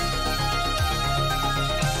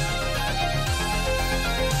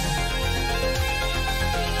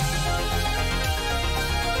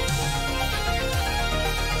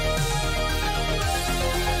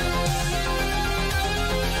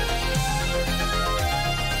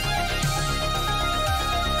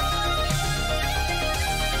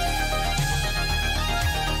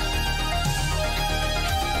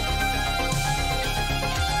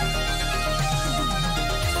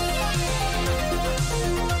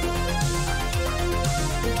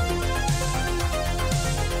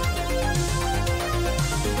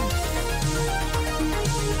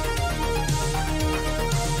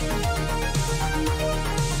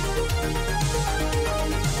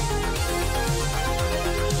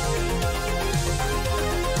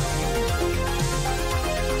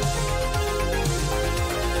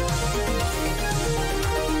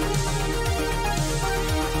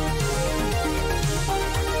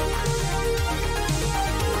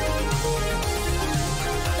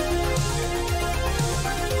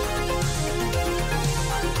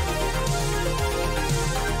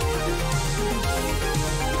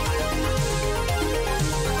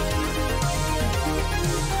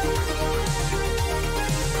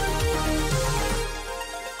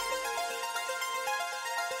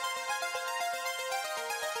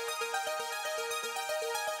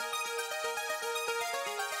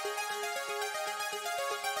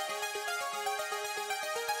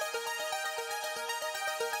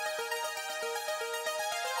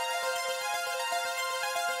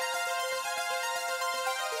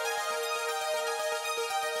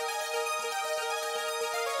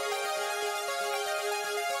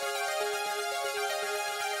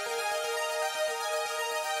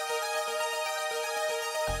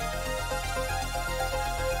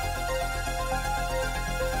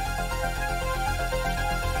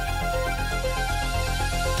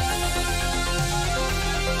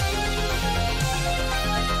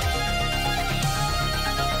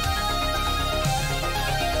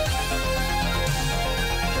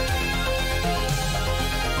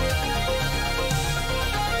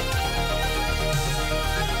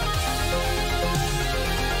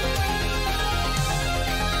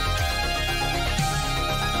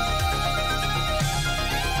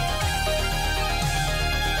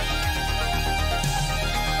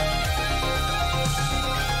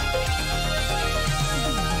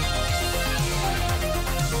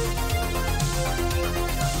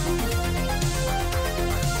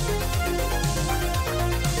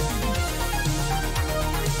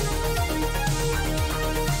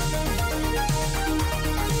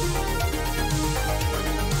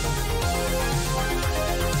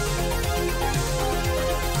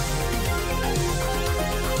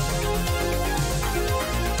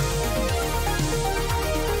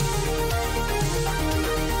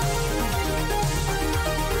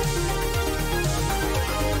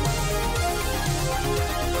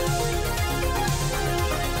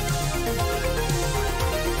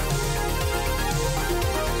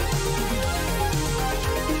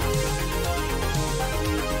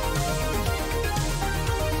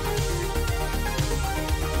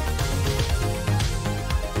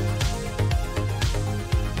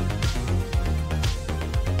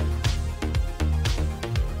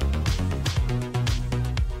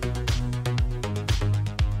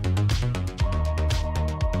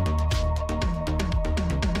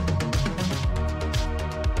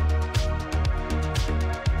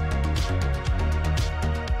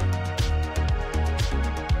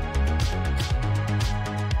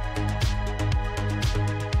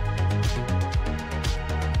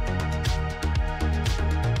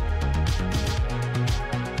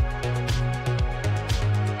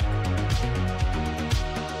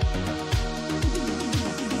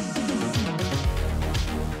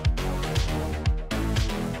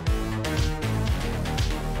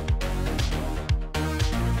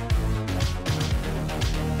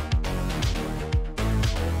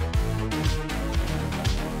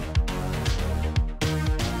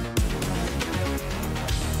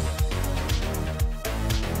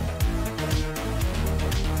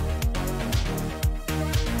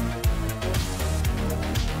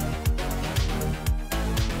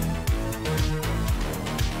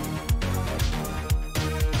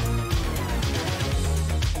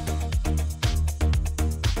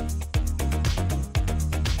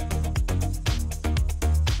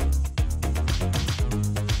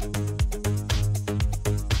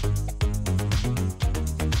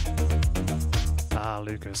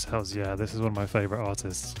 Lucas. Hells yeah, this is one of my favourite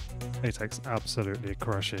artists. Atex absolutely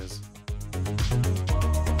crushes.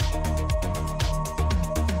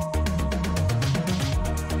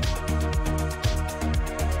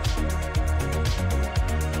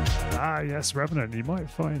 Ah yes, Revenant, you might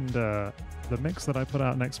find the mix that I put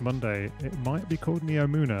out next Monday, it might be called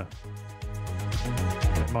Neomuna.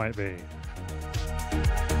 It might be.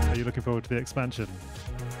 Are you looking forward to the expansion?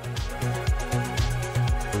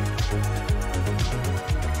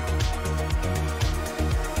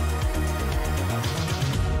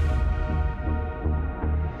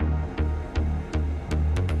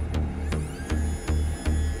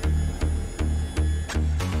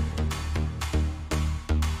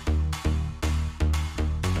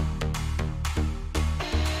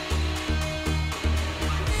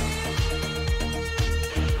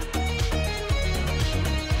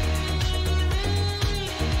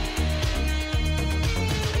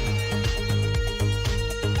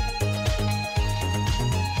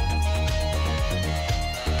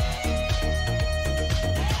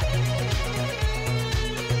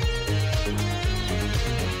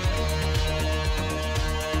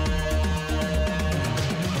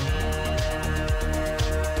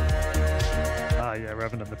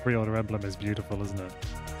 Revenant, the pre-order emblem is beautiful, isn't it?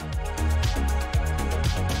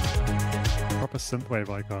 Proper synthwave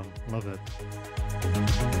icon, love it.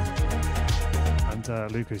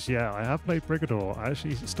 And Lucas, yeah, I have played Brigador. I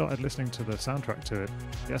actually started listening to the soundtrack to it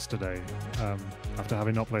yesterday, after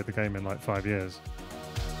having not played the game in like 5 years.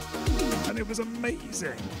 And it was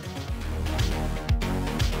amazing!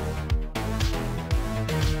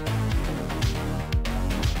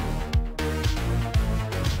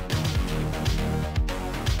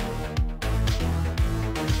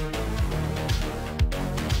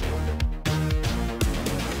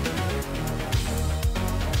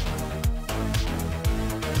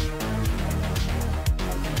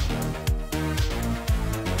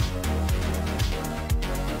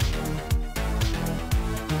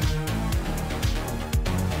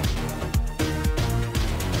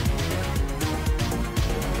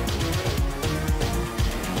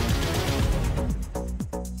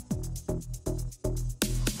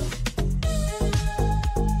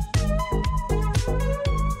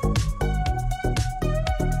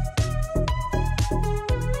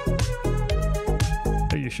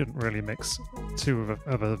 Shouldn't really mix two of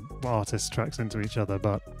other artists' tracks into each other,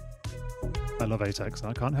 but I love Atex and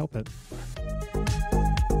I can't help it.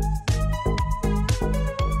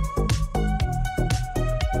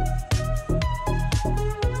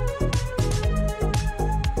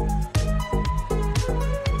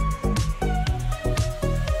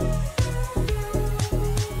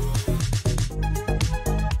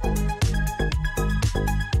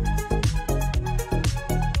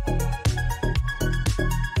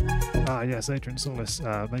 Yes, Adrian Solis,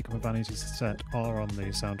 Makeup and Vanity Set are on the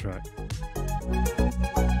soundtrack.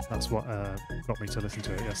 That's what got me to listen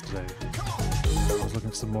to it yesterday. I was looking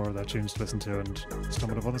for some more of their tunes to listen to and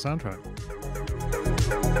stumbled upon the soundtrack.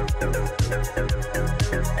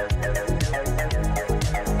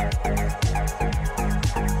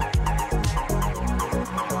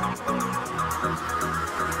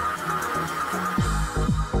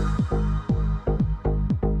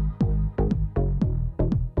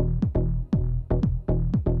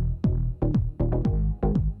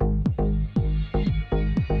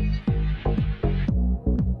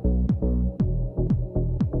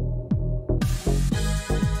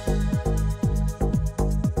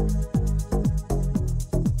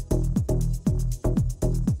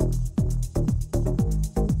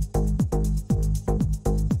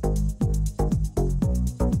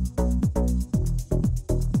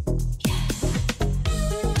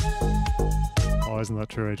 Isn't that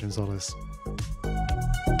true, Agent Solis?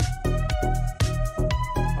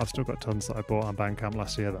 I've still got tons that I bought on Bandcamp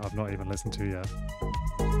last year that I've not even listened to yet.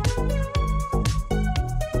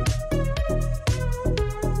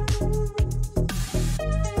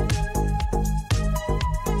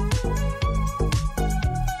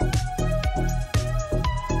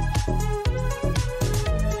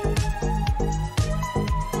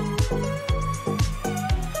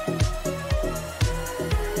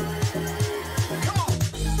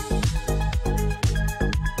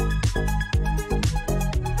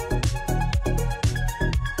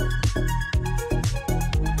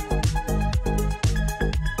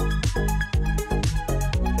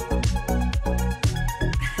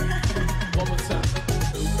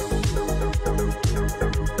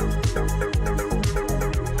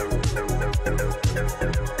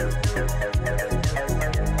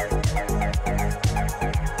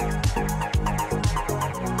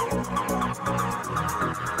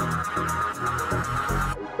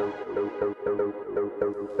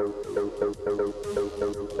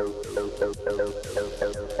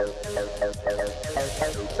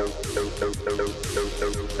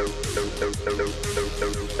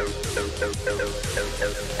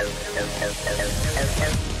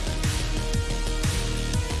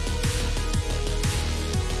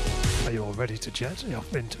 ready to jet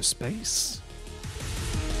off into space?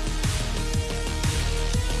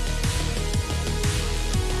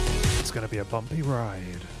 It's going to be a bumpy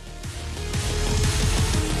ride.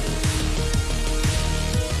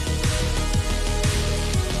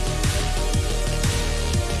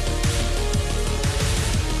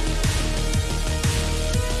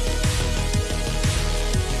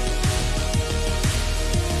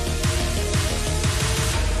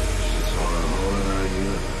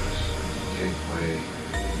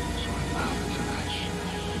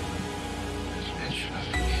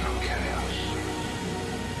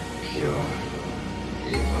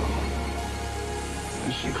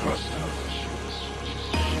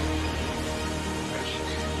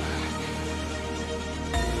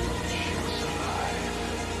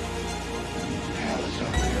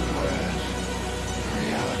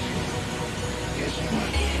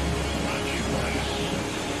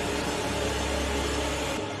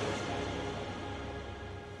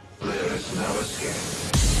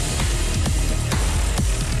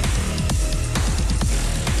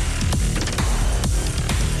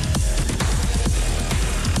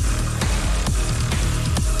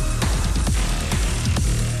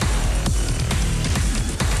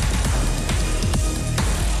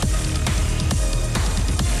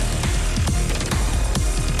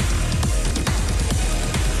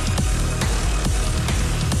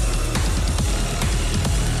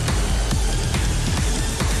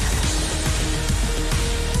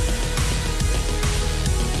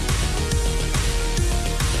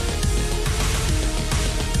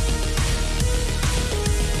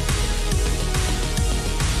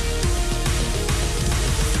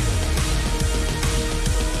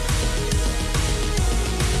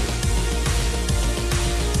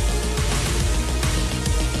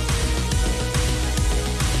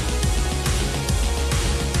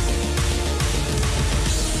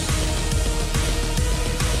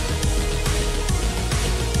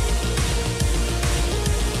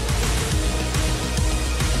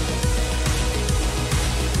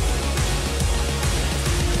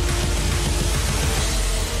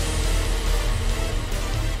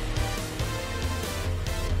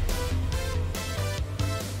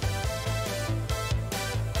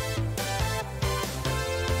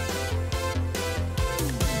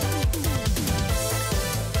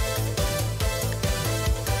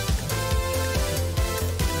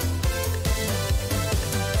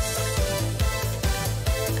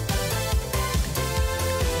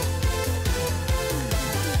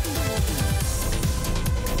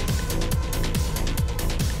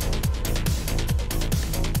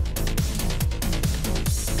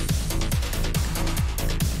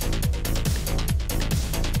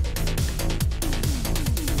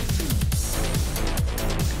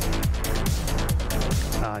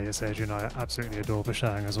 Yes, Adrian, I absolutely adore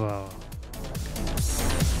Bashang as well.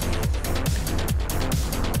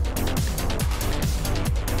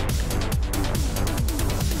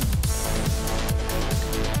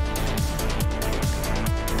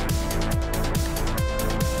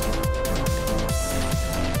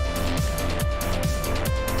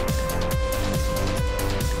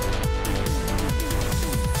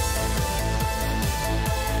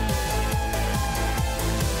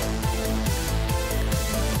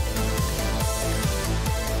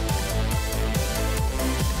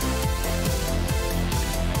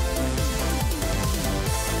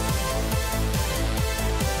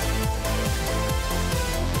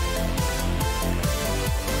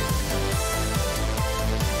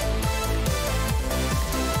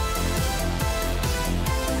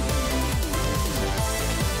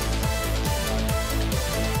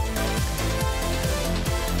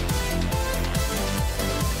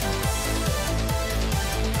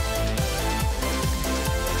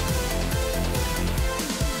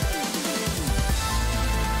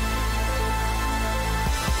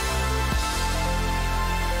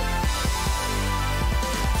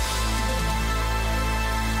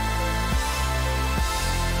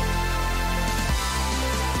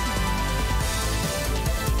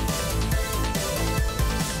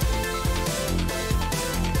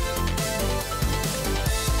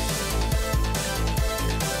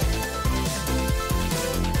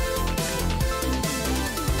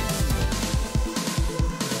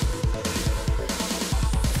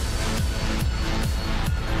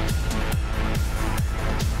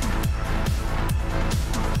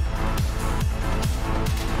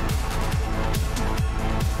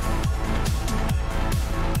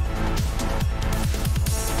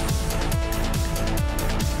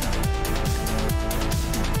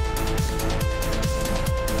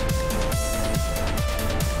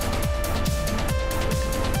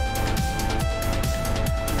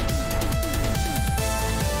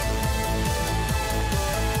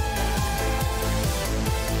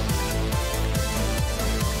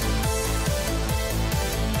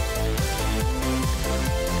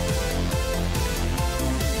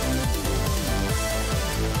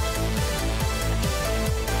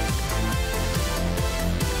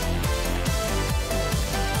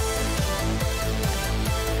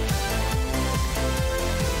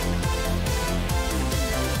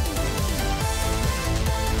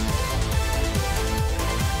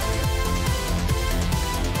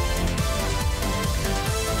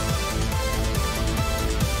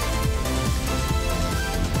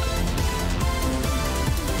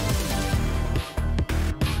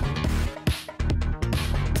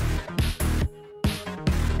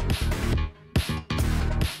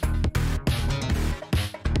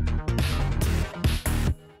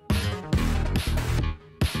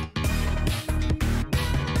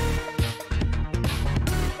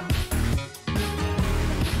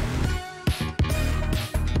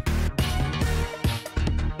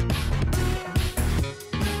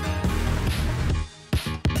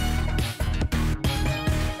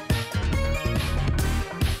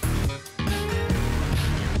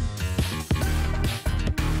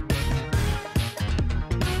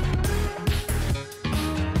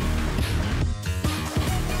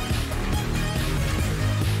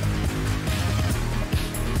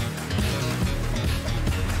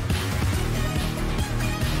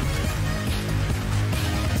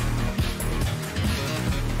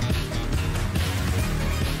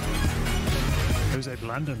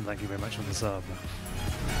 Brandon, thank you very much for the sub.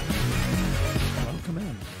 Welcome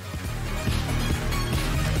in.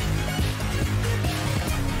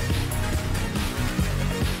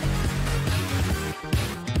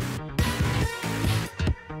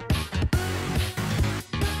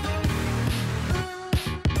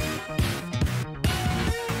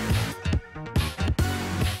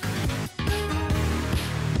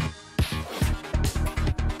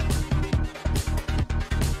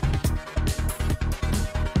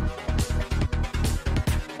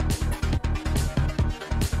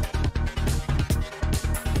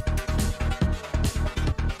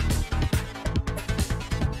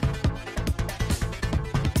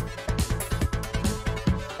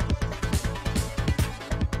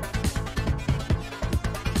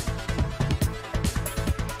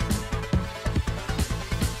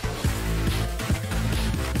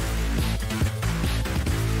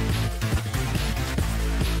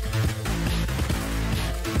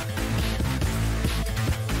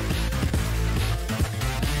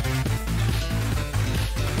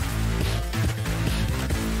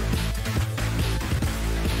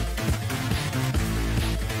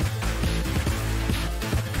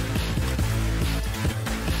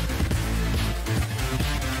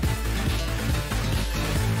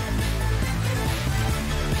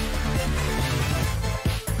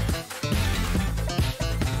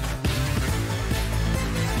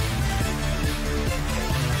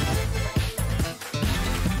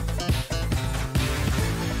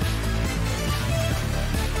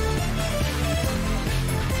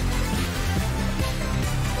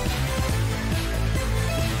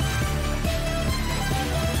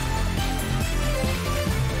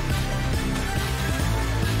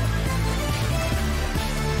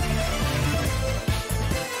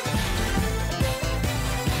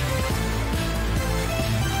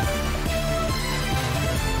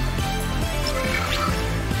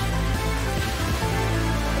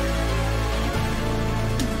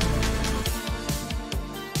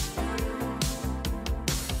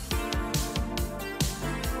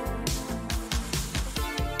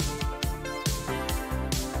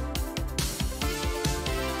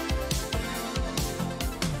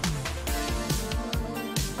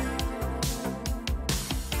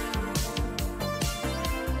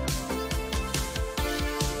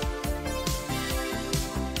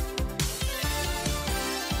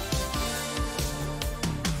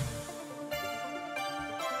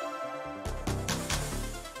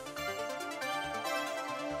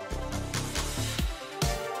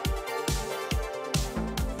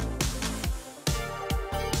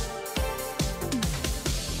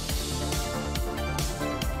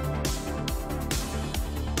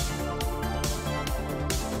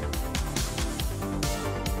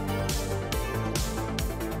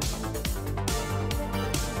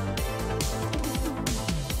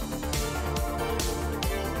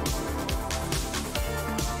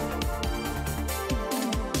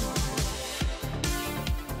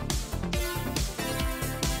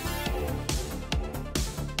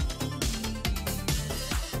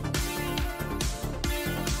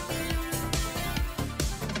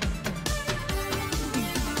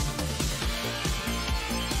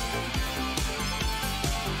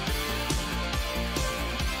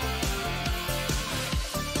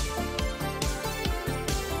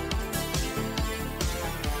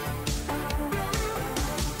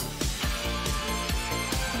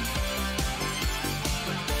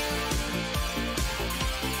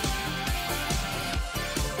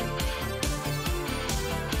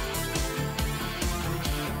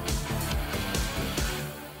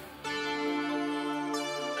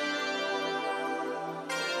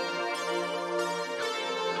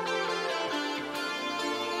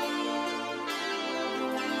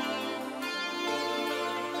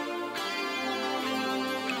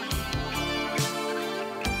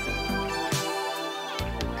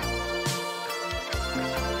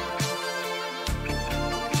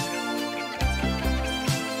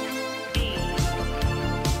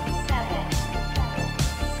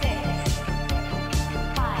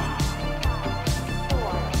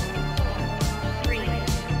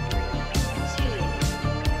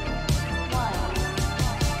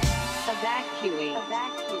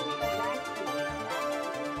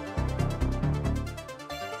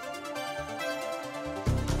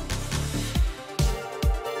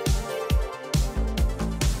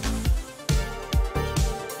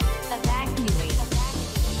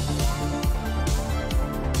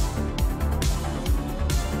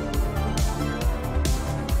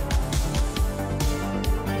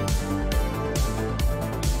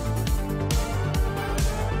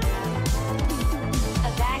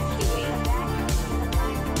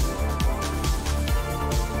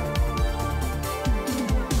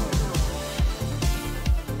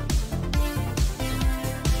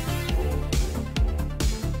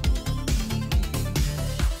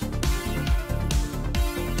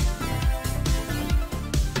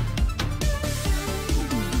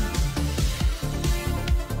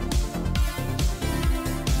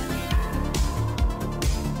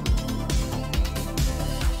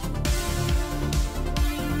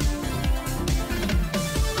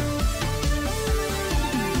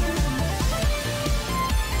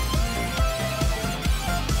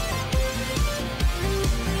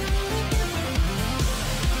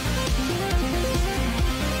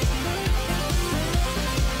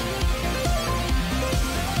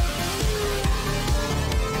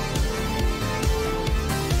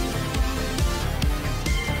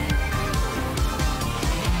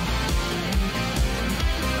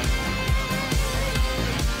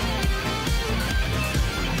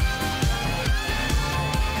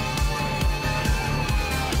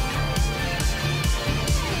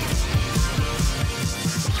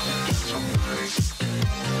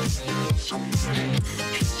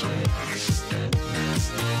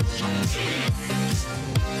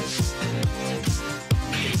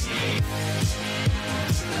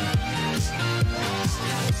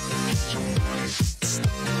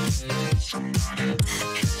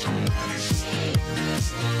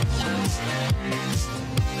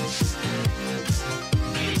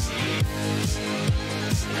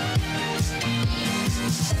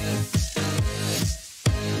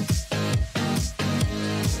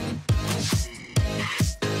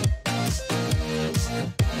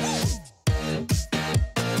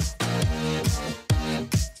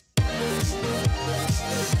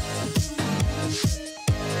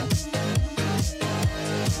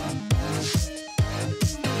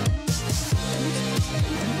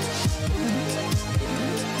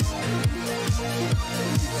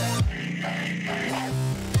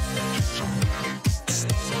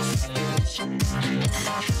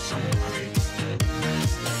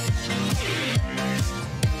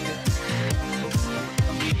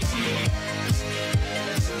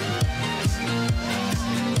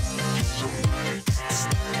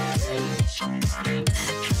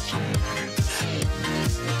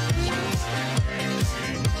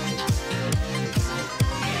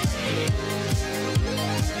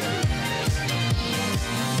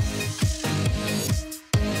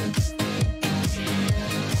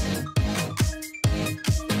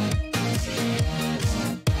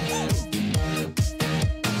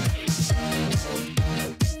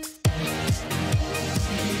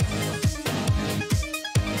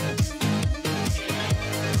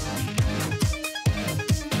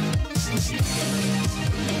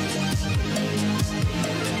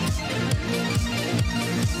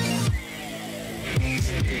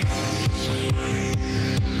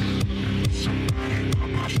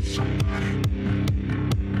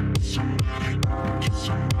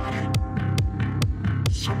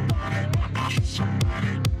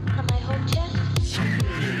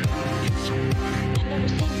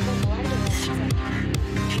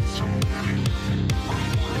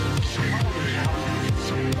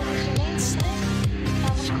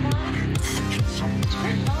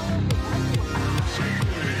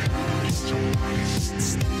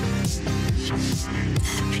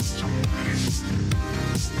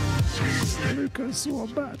 Lucas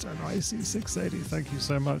Warbat and IC680, thank you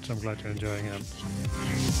so much. I'm glad you're enjoying it.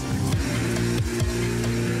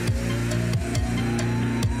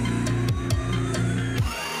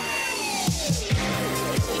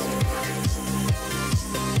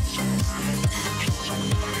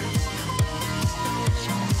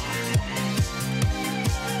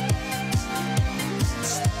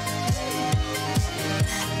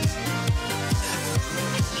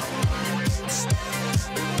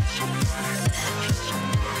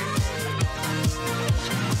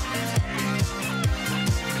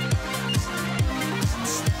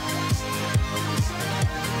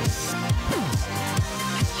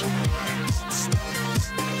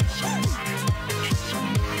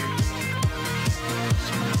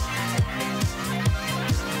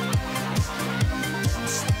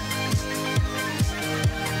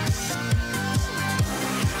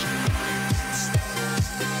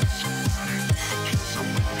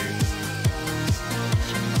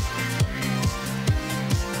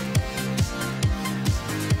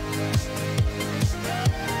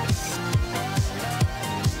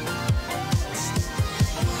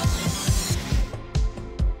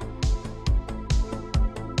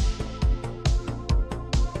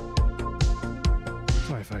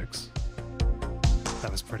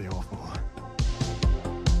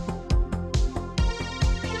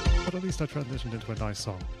 I transitioned into a nice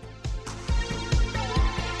song.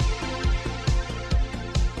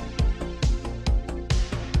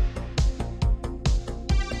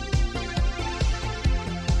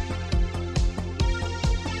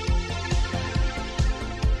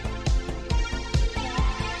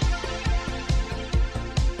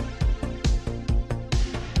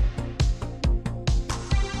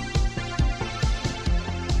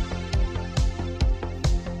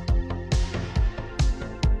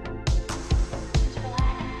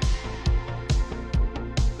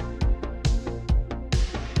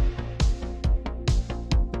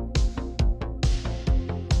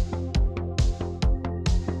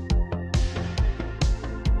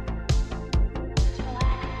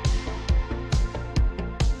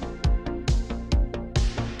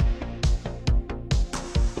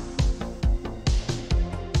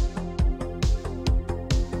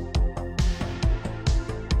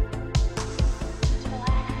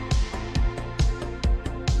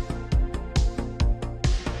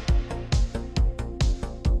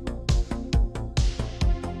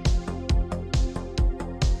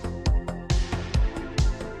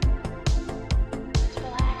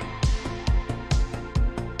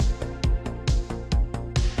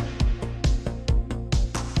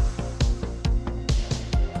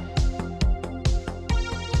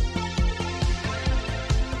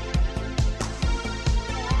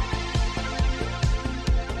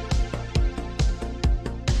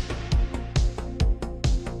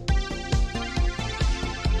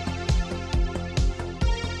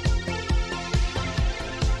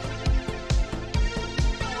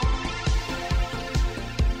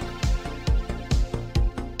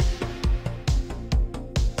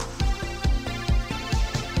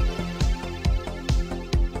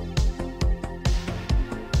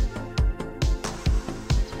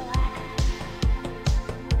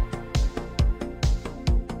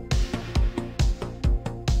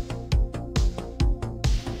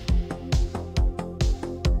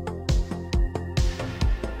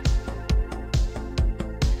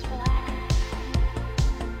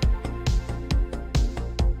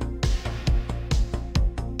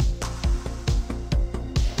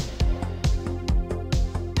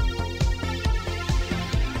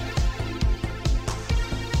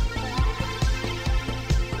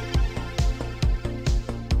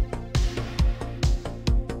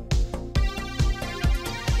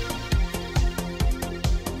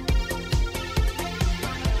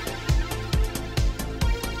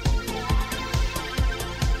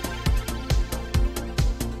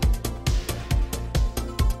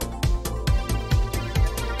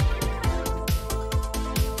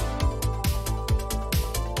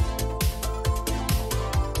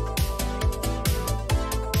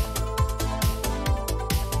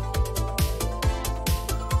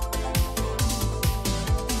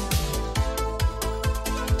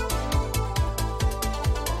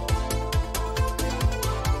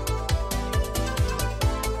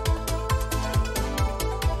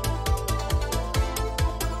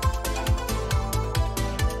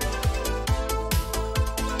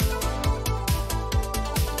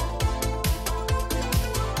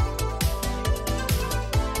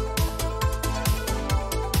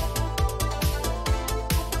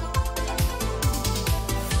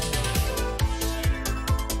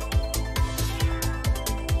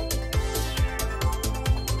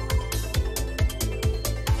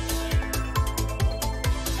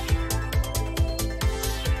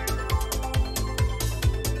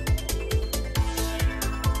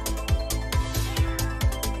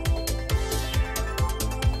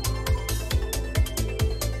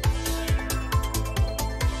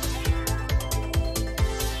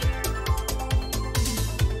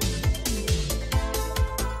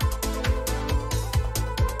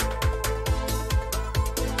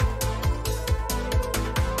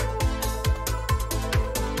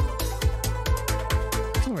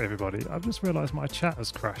 everybody. I've just realised my chat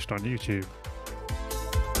has crashed on YouTube.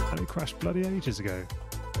 And it crashed bloody ages ago.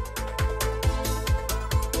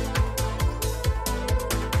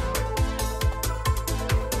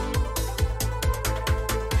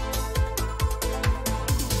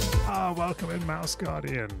 Welcome in, Mouse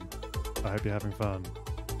Guardian. I hope you're having fun.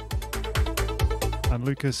 And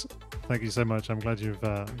Lucas, thank you so much. I'm glad you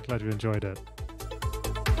enjoyed it.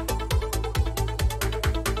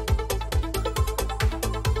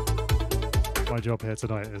 My job here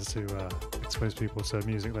tonight is to expose people to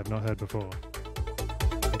music they've not heard before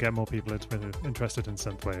and get more people interested in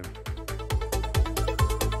Synthwave.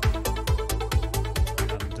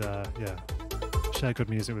 And yeah, share good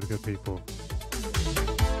music with good people.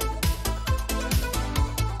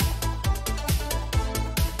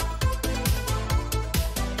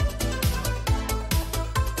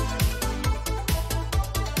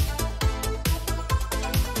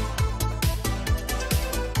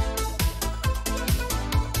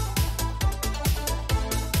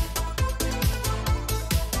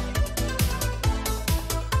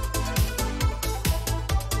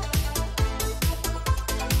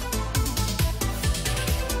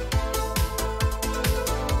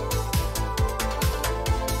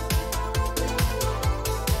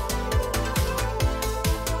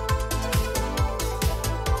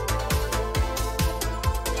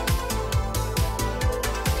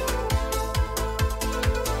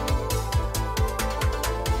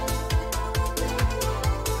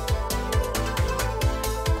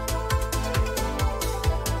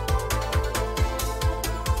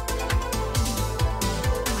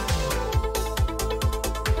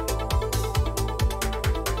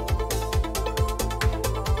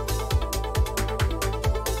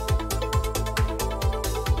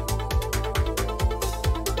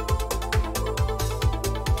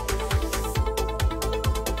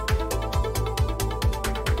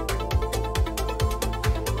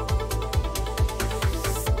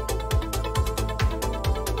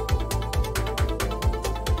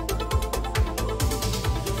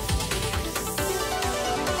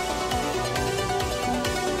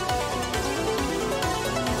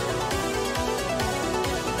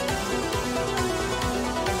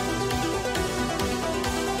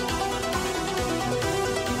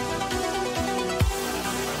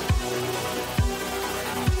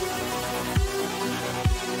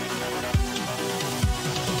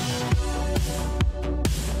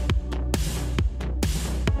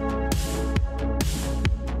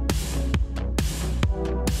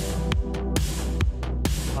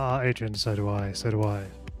 Adrian, so do I.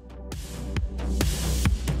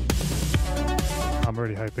 I'm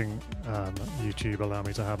really hoping YouTube allow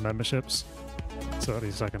me to have memberships, so at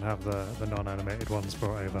least I can have the non-animated ones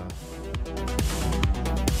brought over.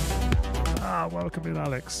 Welcome in,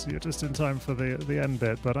 Alex. You're just in time for the end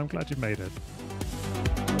bit, but I'm glad you made it.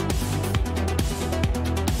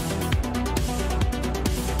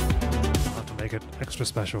 I'll have to make it extra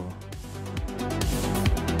special.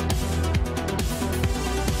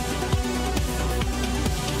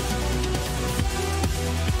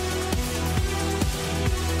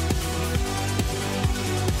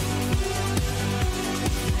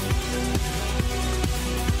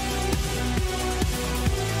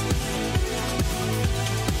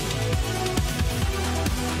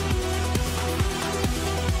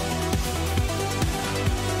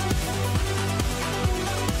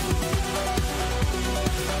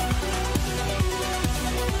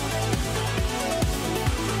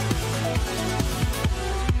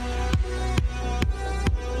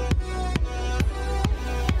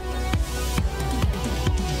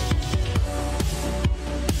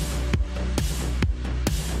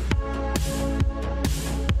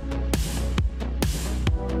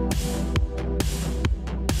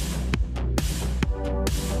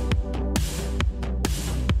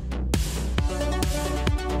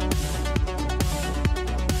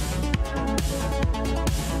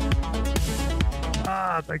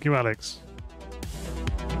 Thank you, Alex.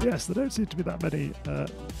 Yes, there don't seem to be that many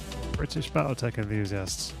British Battletech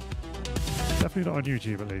enthusiasts. Definitely not on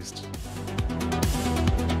YouTube, at least.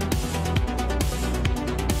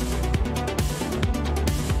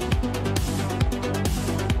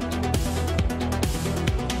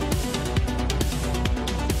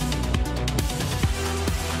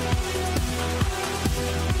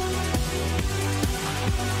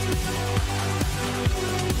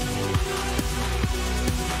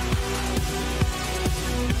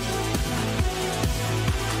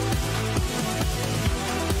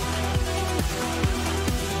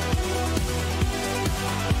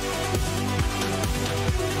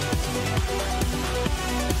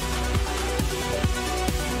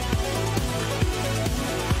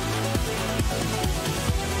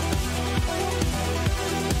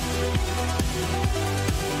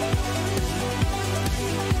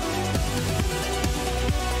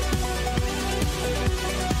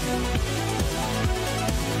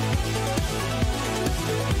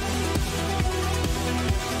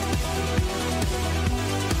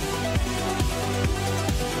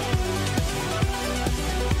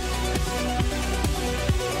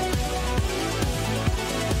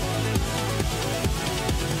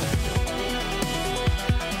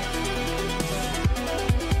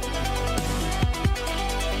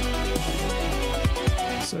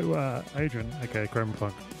 Adrian, aka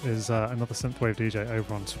Chromapunk, is another Synthwave DJ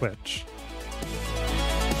over on Twitch.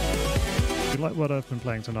 If you like what I've been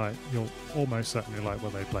playing tonight, you'll almost certainly like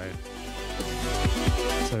what they played.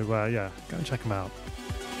 So yeah, go and check them out.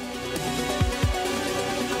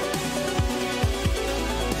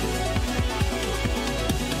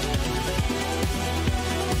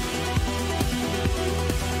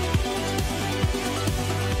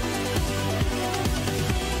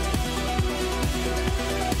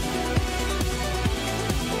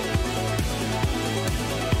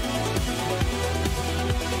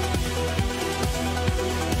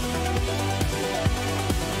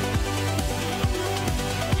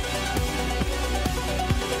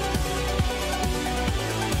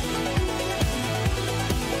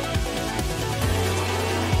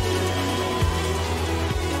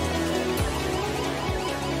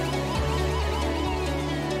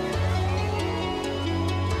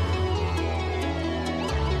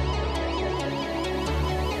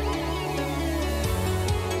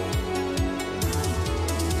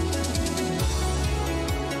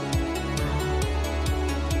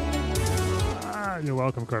 You're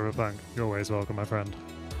welcome, Chromapunk. You're always welcome, my friend.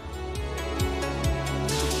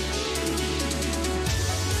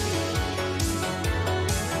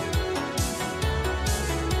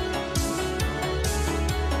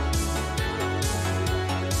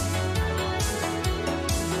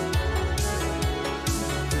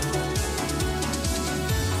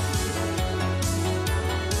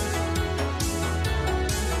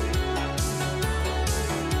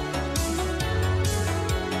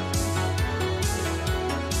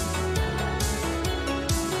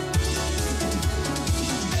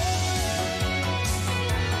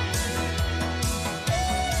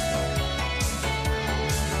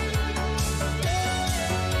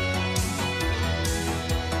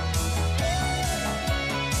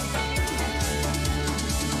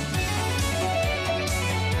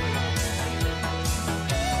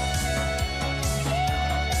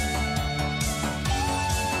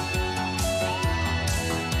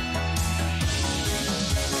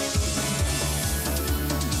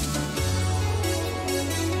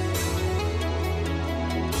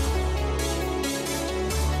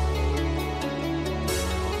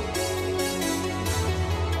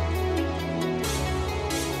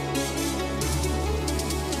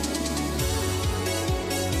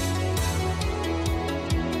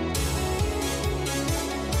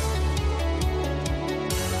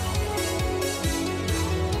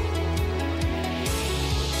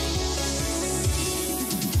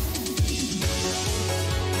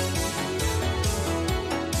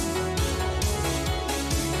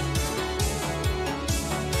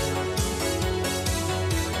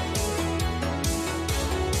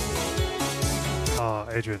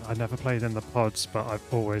 Adrian, I never played in the pods, but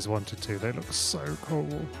I've always wanted to. They look so cool.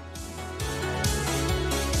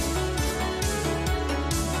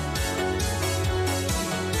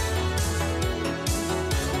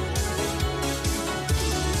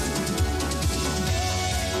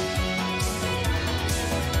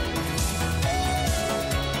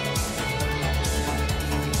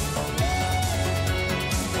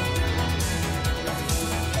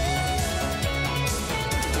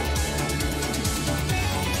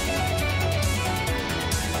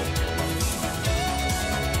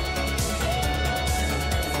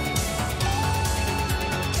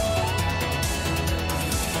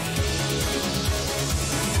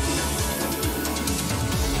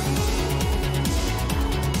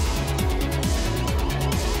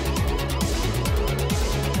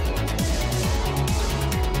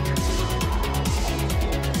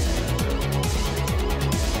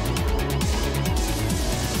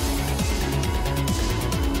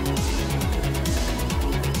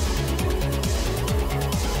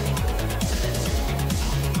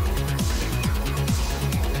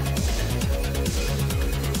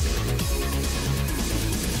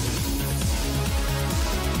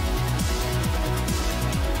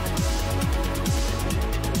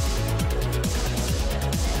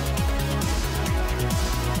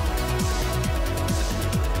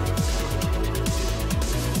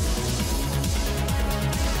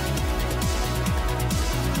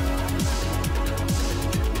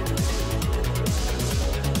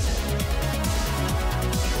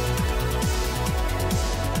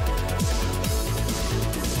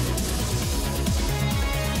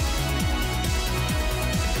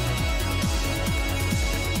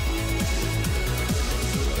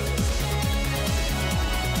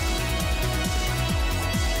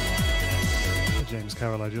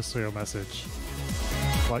 Carol, I just saw your message.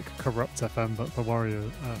 Like Corrupt FM, but for Warrior,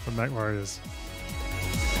 for Mechwarriors.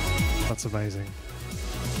 That's amazing.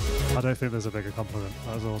 I don't think there's a bigger compliment.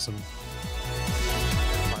 That was awesome.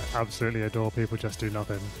 I absolutely adore People Just Do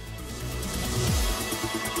Nothing.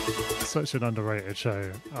 Such an underrated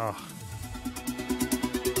show. Oh.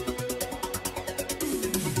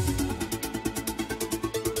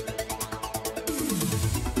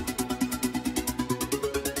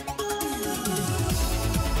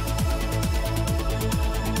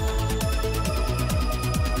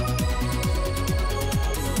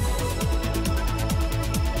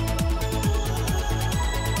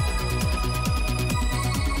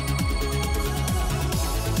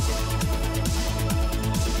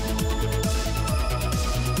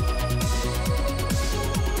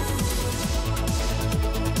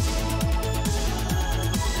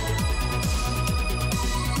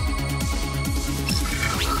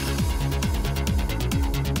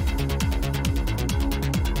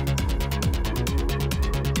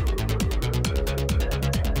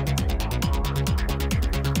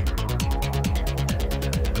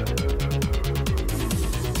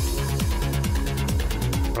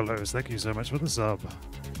 Thank you so much for the sub.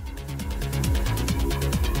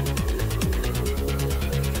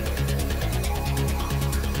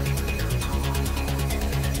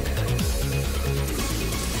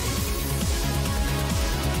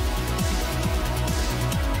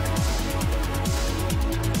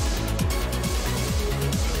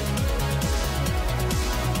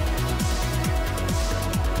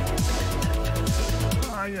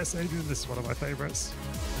 Ah yes, Adrian, this is one of my favorites.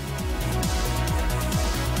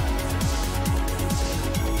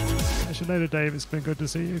 Hello Dave, it's been good to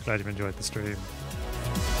see you. Glad you've enjoyed the stream.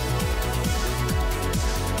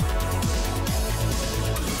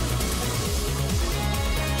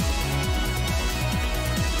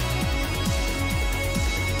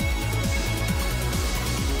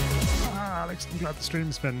 Alex, I'm glad the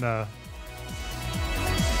stream's been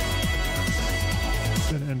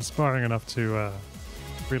inspiring enough to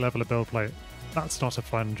re-level a build plate. That's not a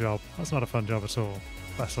fun job. That's not a fun job at all.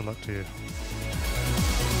 Best of luck to you.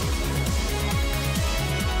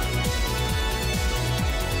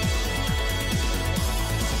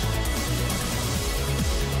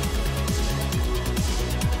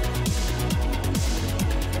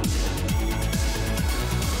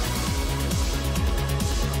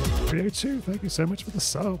 302, thank you so much for the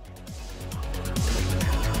sub.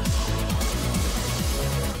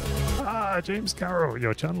 James Carroll,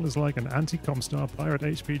 your channel is like an anti-Comstar pirate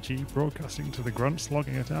HPG broadcasting to the grunts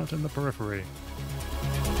logging it out in the periphery.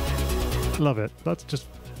 Love it. That's just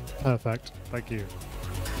perfect. Thank you.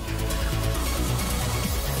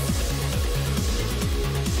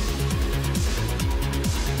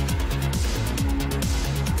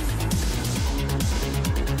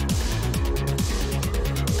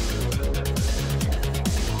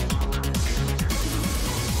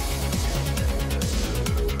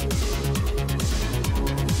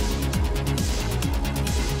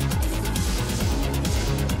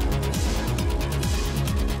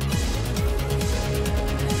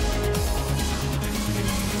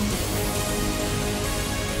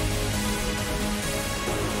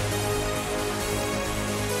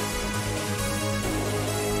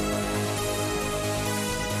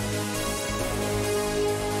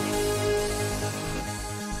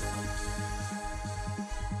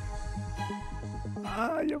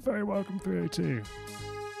 You're very welcome, 302.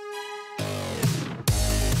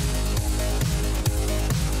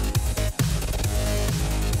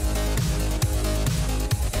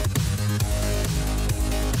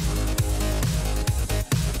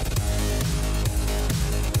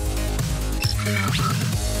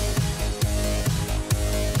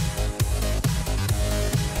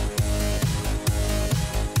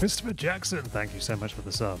 Christopher Jackson, thank you so much for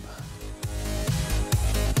the sub.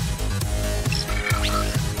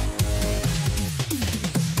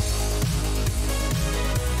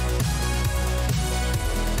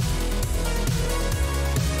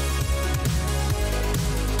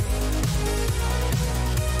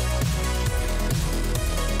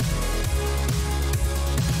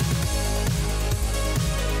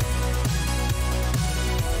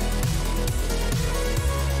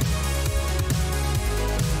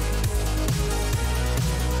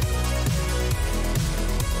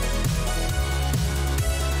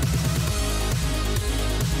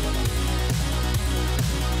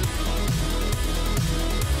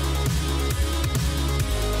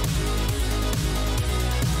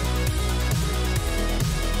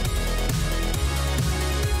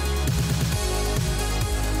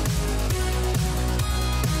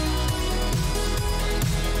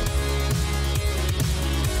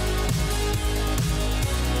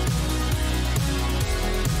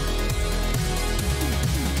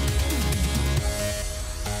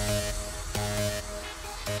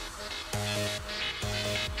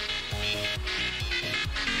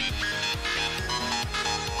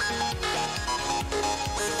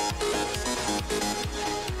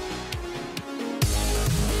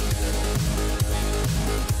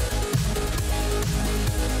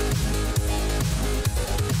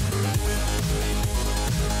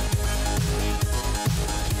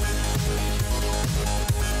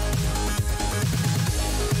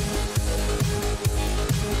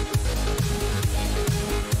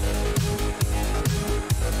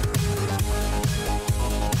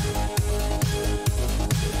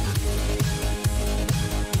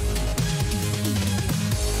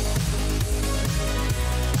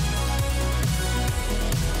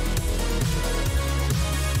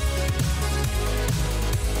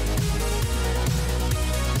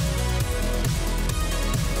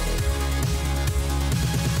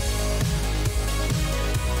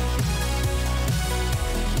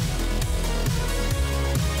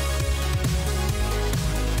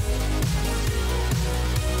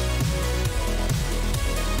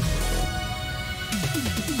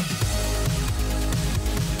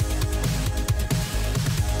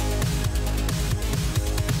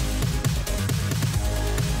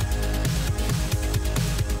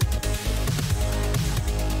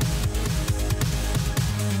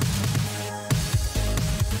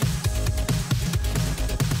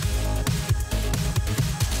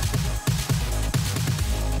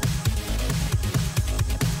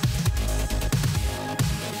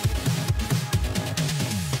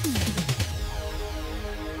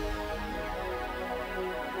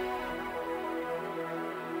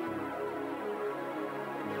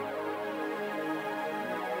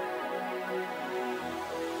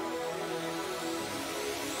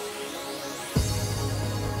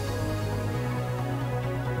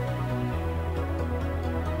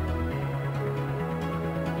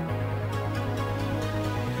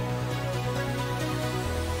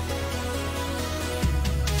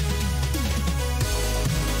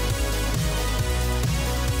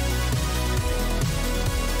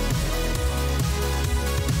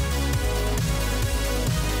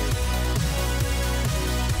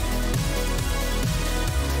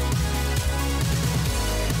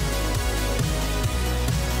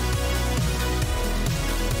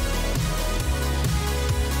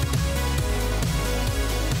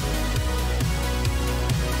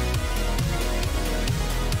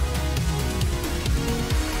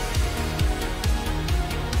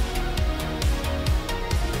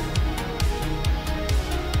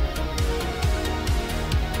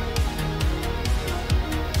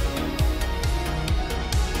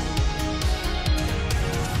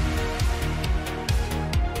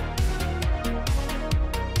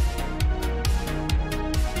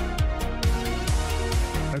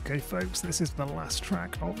 Okay, folks, this is the last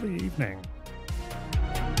track of the evening.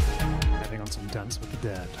 Heading on some Dance with the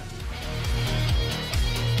Dead.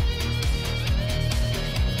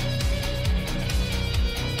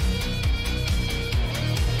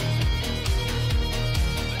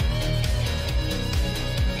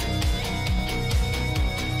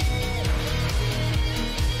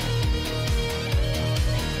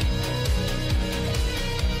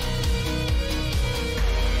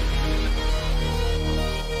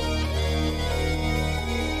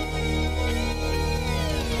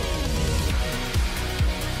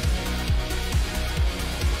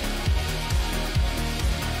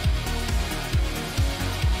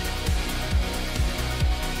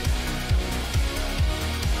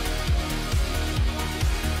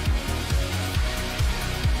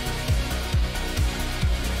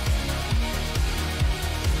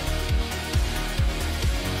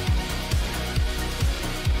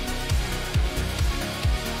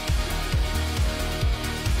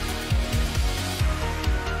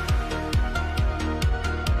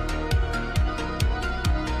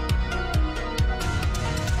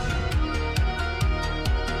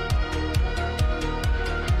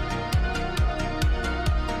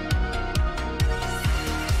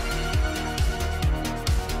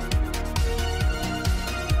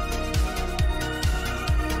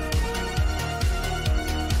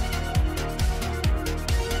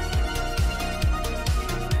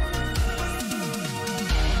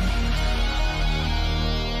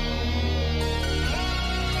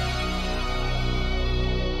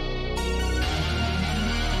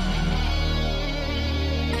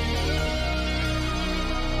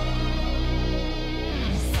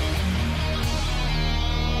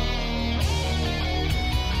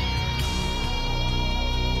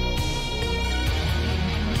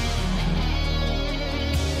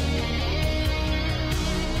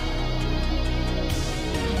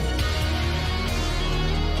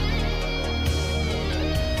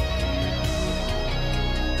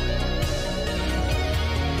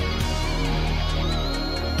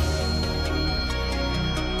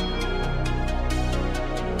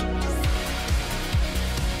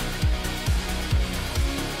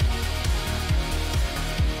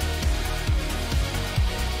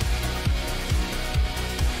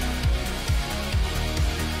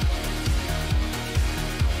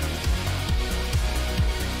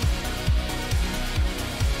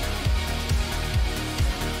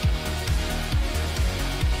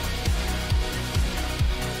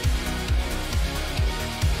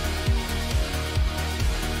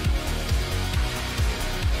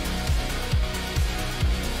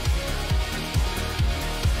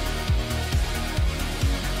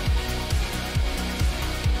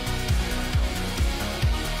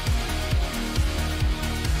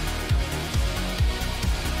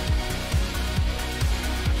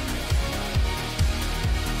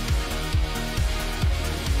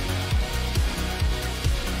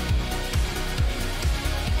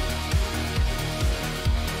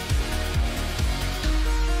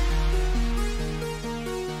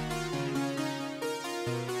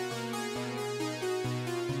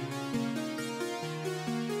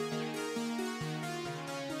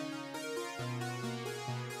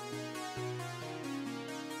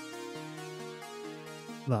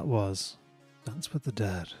 That was Dance with the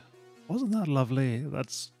Dead. Wasn't that lovely?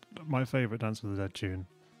 That's my favourite Dance with the Dead tune.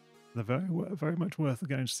 They're very much worth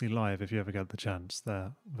going to see live if you ever get the chance.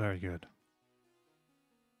 They're very good.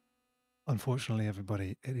 Unfortunately,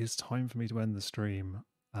 everybody, it is time for me to end the stream.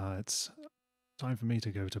 It's time for me to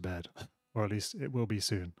go to bed, or at least it will be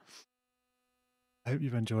soon. I hope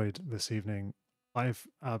you've enjoyed this evening. I've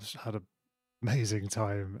had an amazing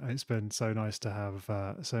time. It's been so nice to have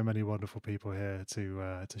so many wonderful people here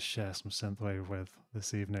to share some synthwave with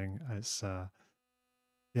this evening. It's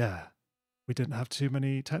yeah, we didn't have too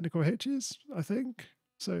many technical hitches, I think.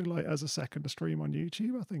 So like as a second stream on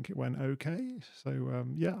YouTube, I think it went okay. So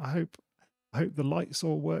yeah, I hope the lights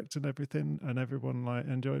all worked and everything, and everyone like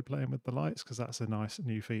enjoyed playing with the lights, because that's a nice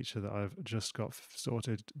new feature that I've just got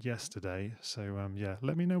sorted yesterday. So yeah,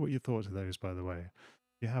 let me know what you thought of those, by the way.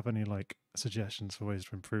 If you have any like suggestions for ways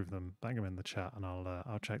to improve them, bang them in the chat and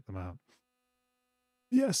I'll check them out.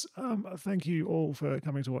 Yes, thank you all for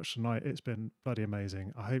coming to watch tonight. It's been bloody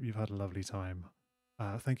amazing. I hope you've had a lovely time.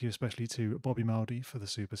 Thank you especially to Bobby Maldy for the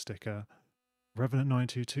super sticker,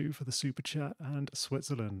 Revenant922 for the super chat, and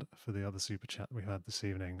Switzerland for the other super chat we had this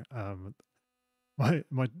evening. My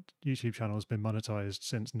YouTube channel has been monetized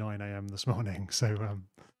since 9 AM this morning, so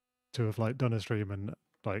to have like done a stream and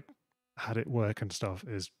like had it work and stuff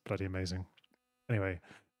is bloody amazing. Anyway,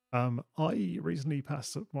 I recently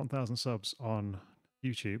passed 1,000 subs on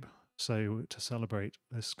YouTube, So to celebrate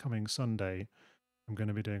this coming Sunday, I'm going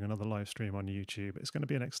to be doing another live stream on YouTube. It's going to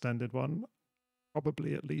be an extended one,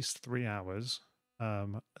 probably at least 3 hours,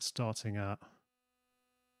 starting at,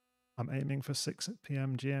 I'm aiming for 6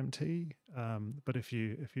 p.m. GMT. But if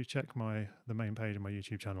you check the main page of my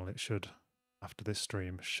YouTube channel, it should, after this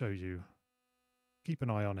stream, show you. Keep an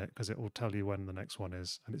eye on it because it will tell you when the next one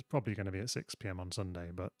is, and it's probably going to be at 6 p.m. on Sunday,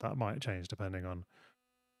 but that might change depending on,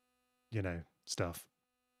 stuff.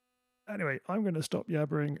 Anyway, I'm going to stop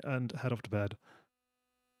yabbering and head off to bed.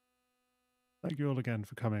 Thank you all again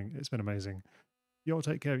for coming. It's been amazing. You all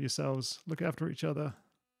take care of yourselves, look after each other,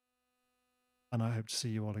 and I hope to see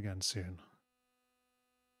you all again soon.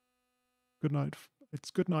 Good night.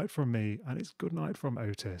 It's good night from me, and it's good night from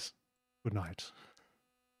Otis. Good night.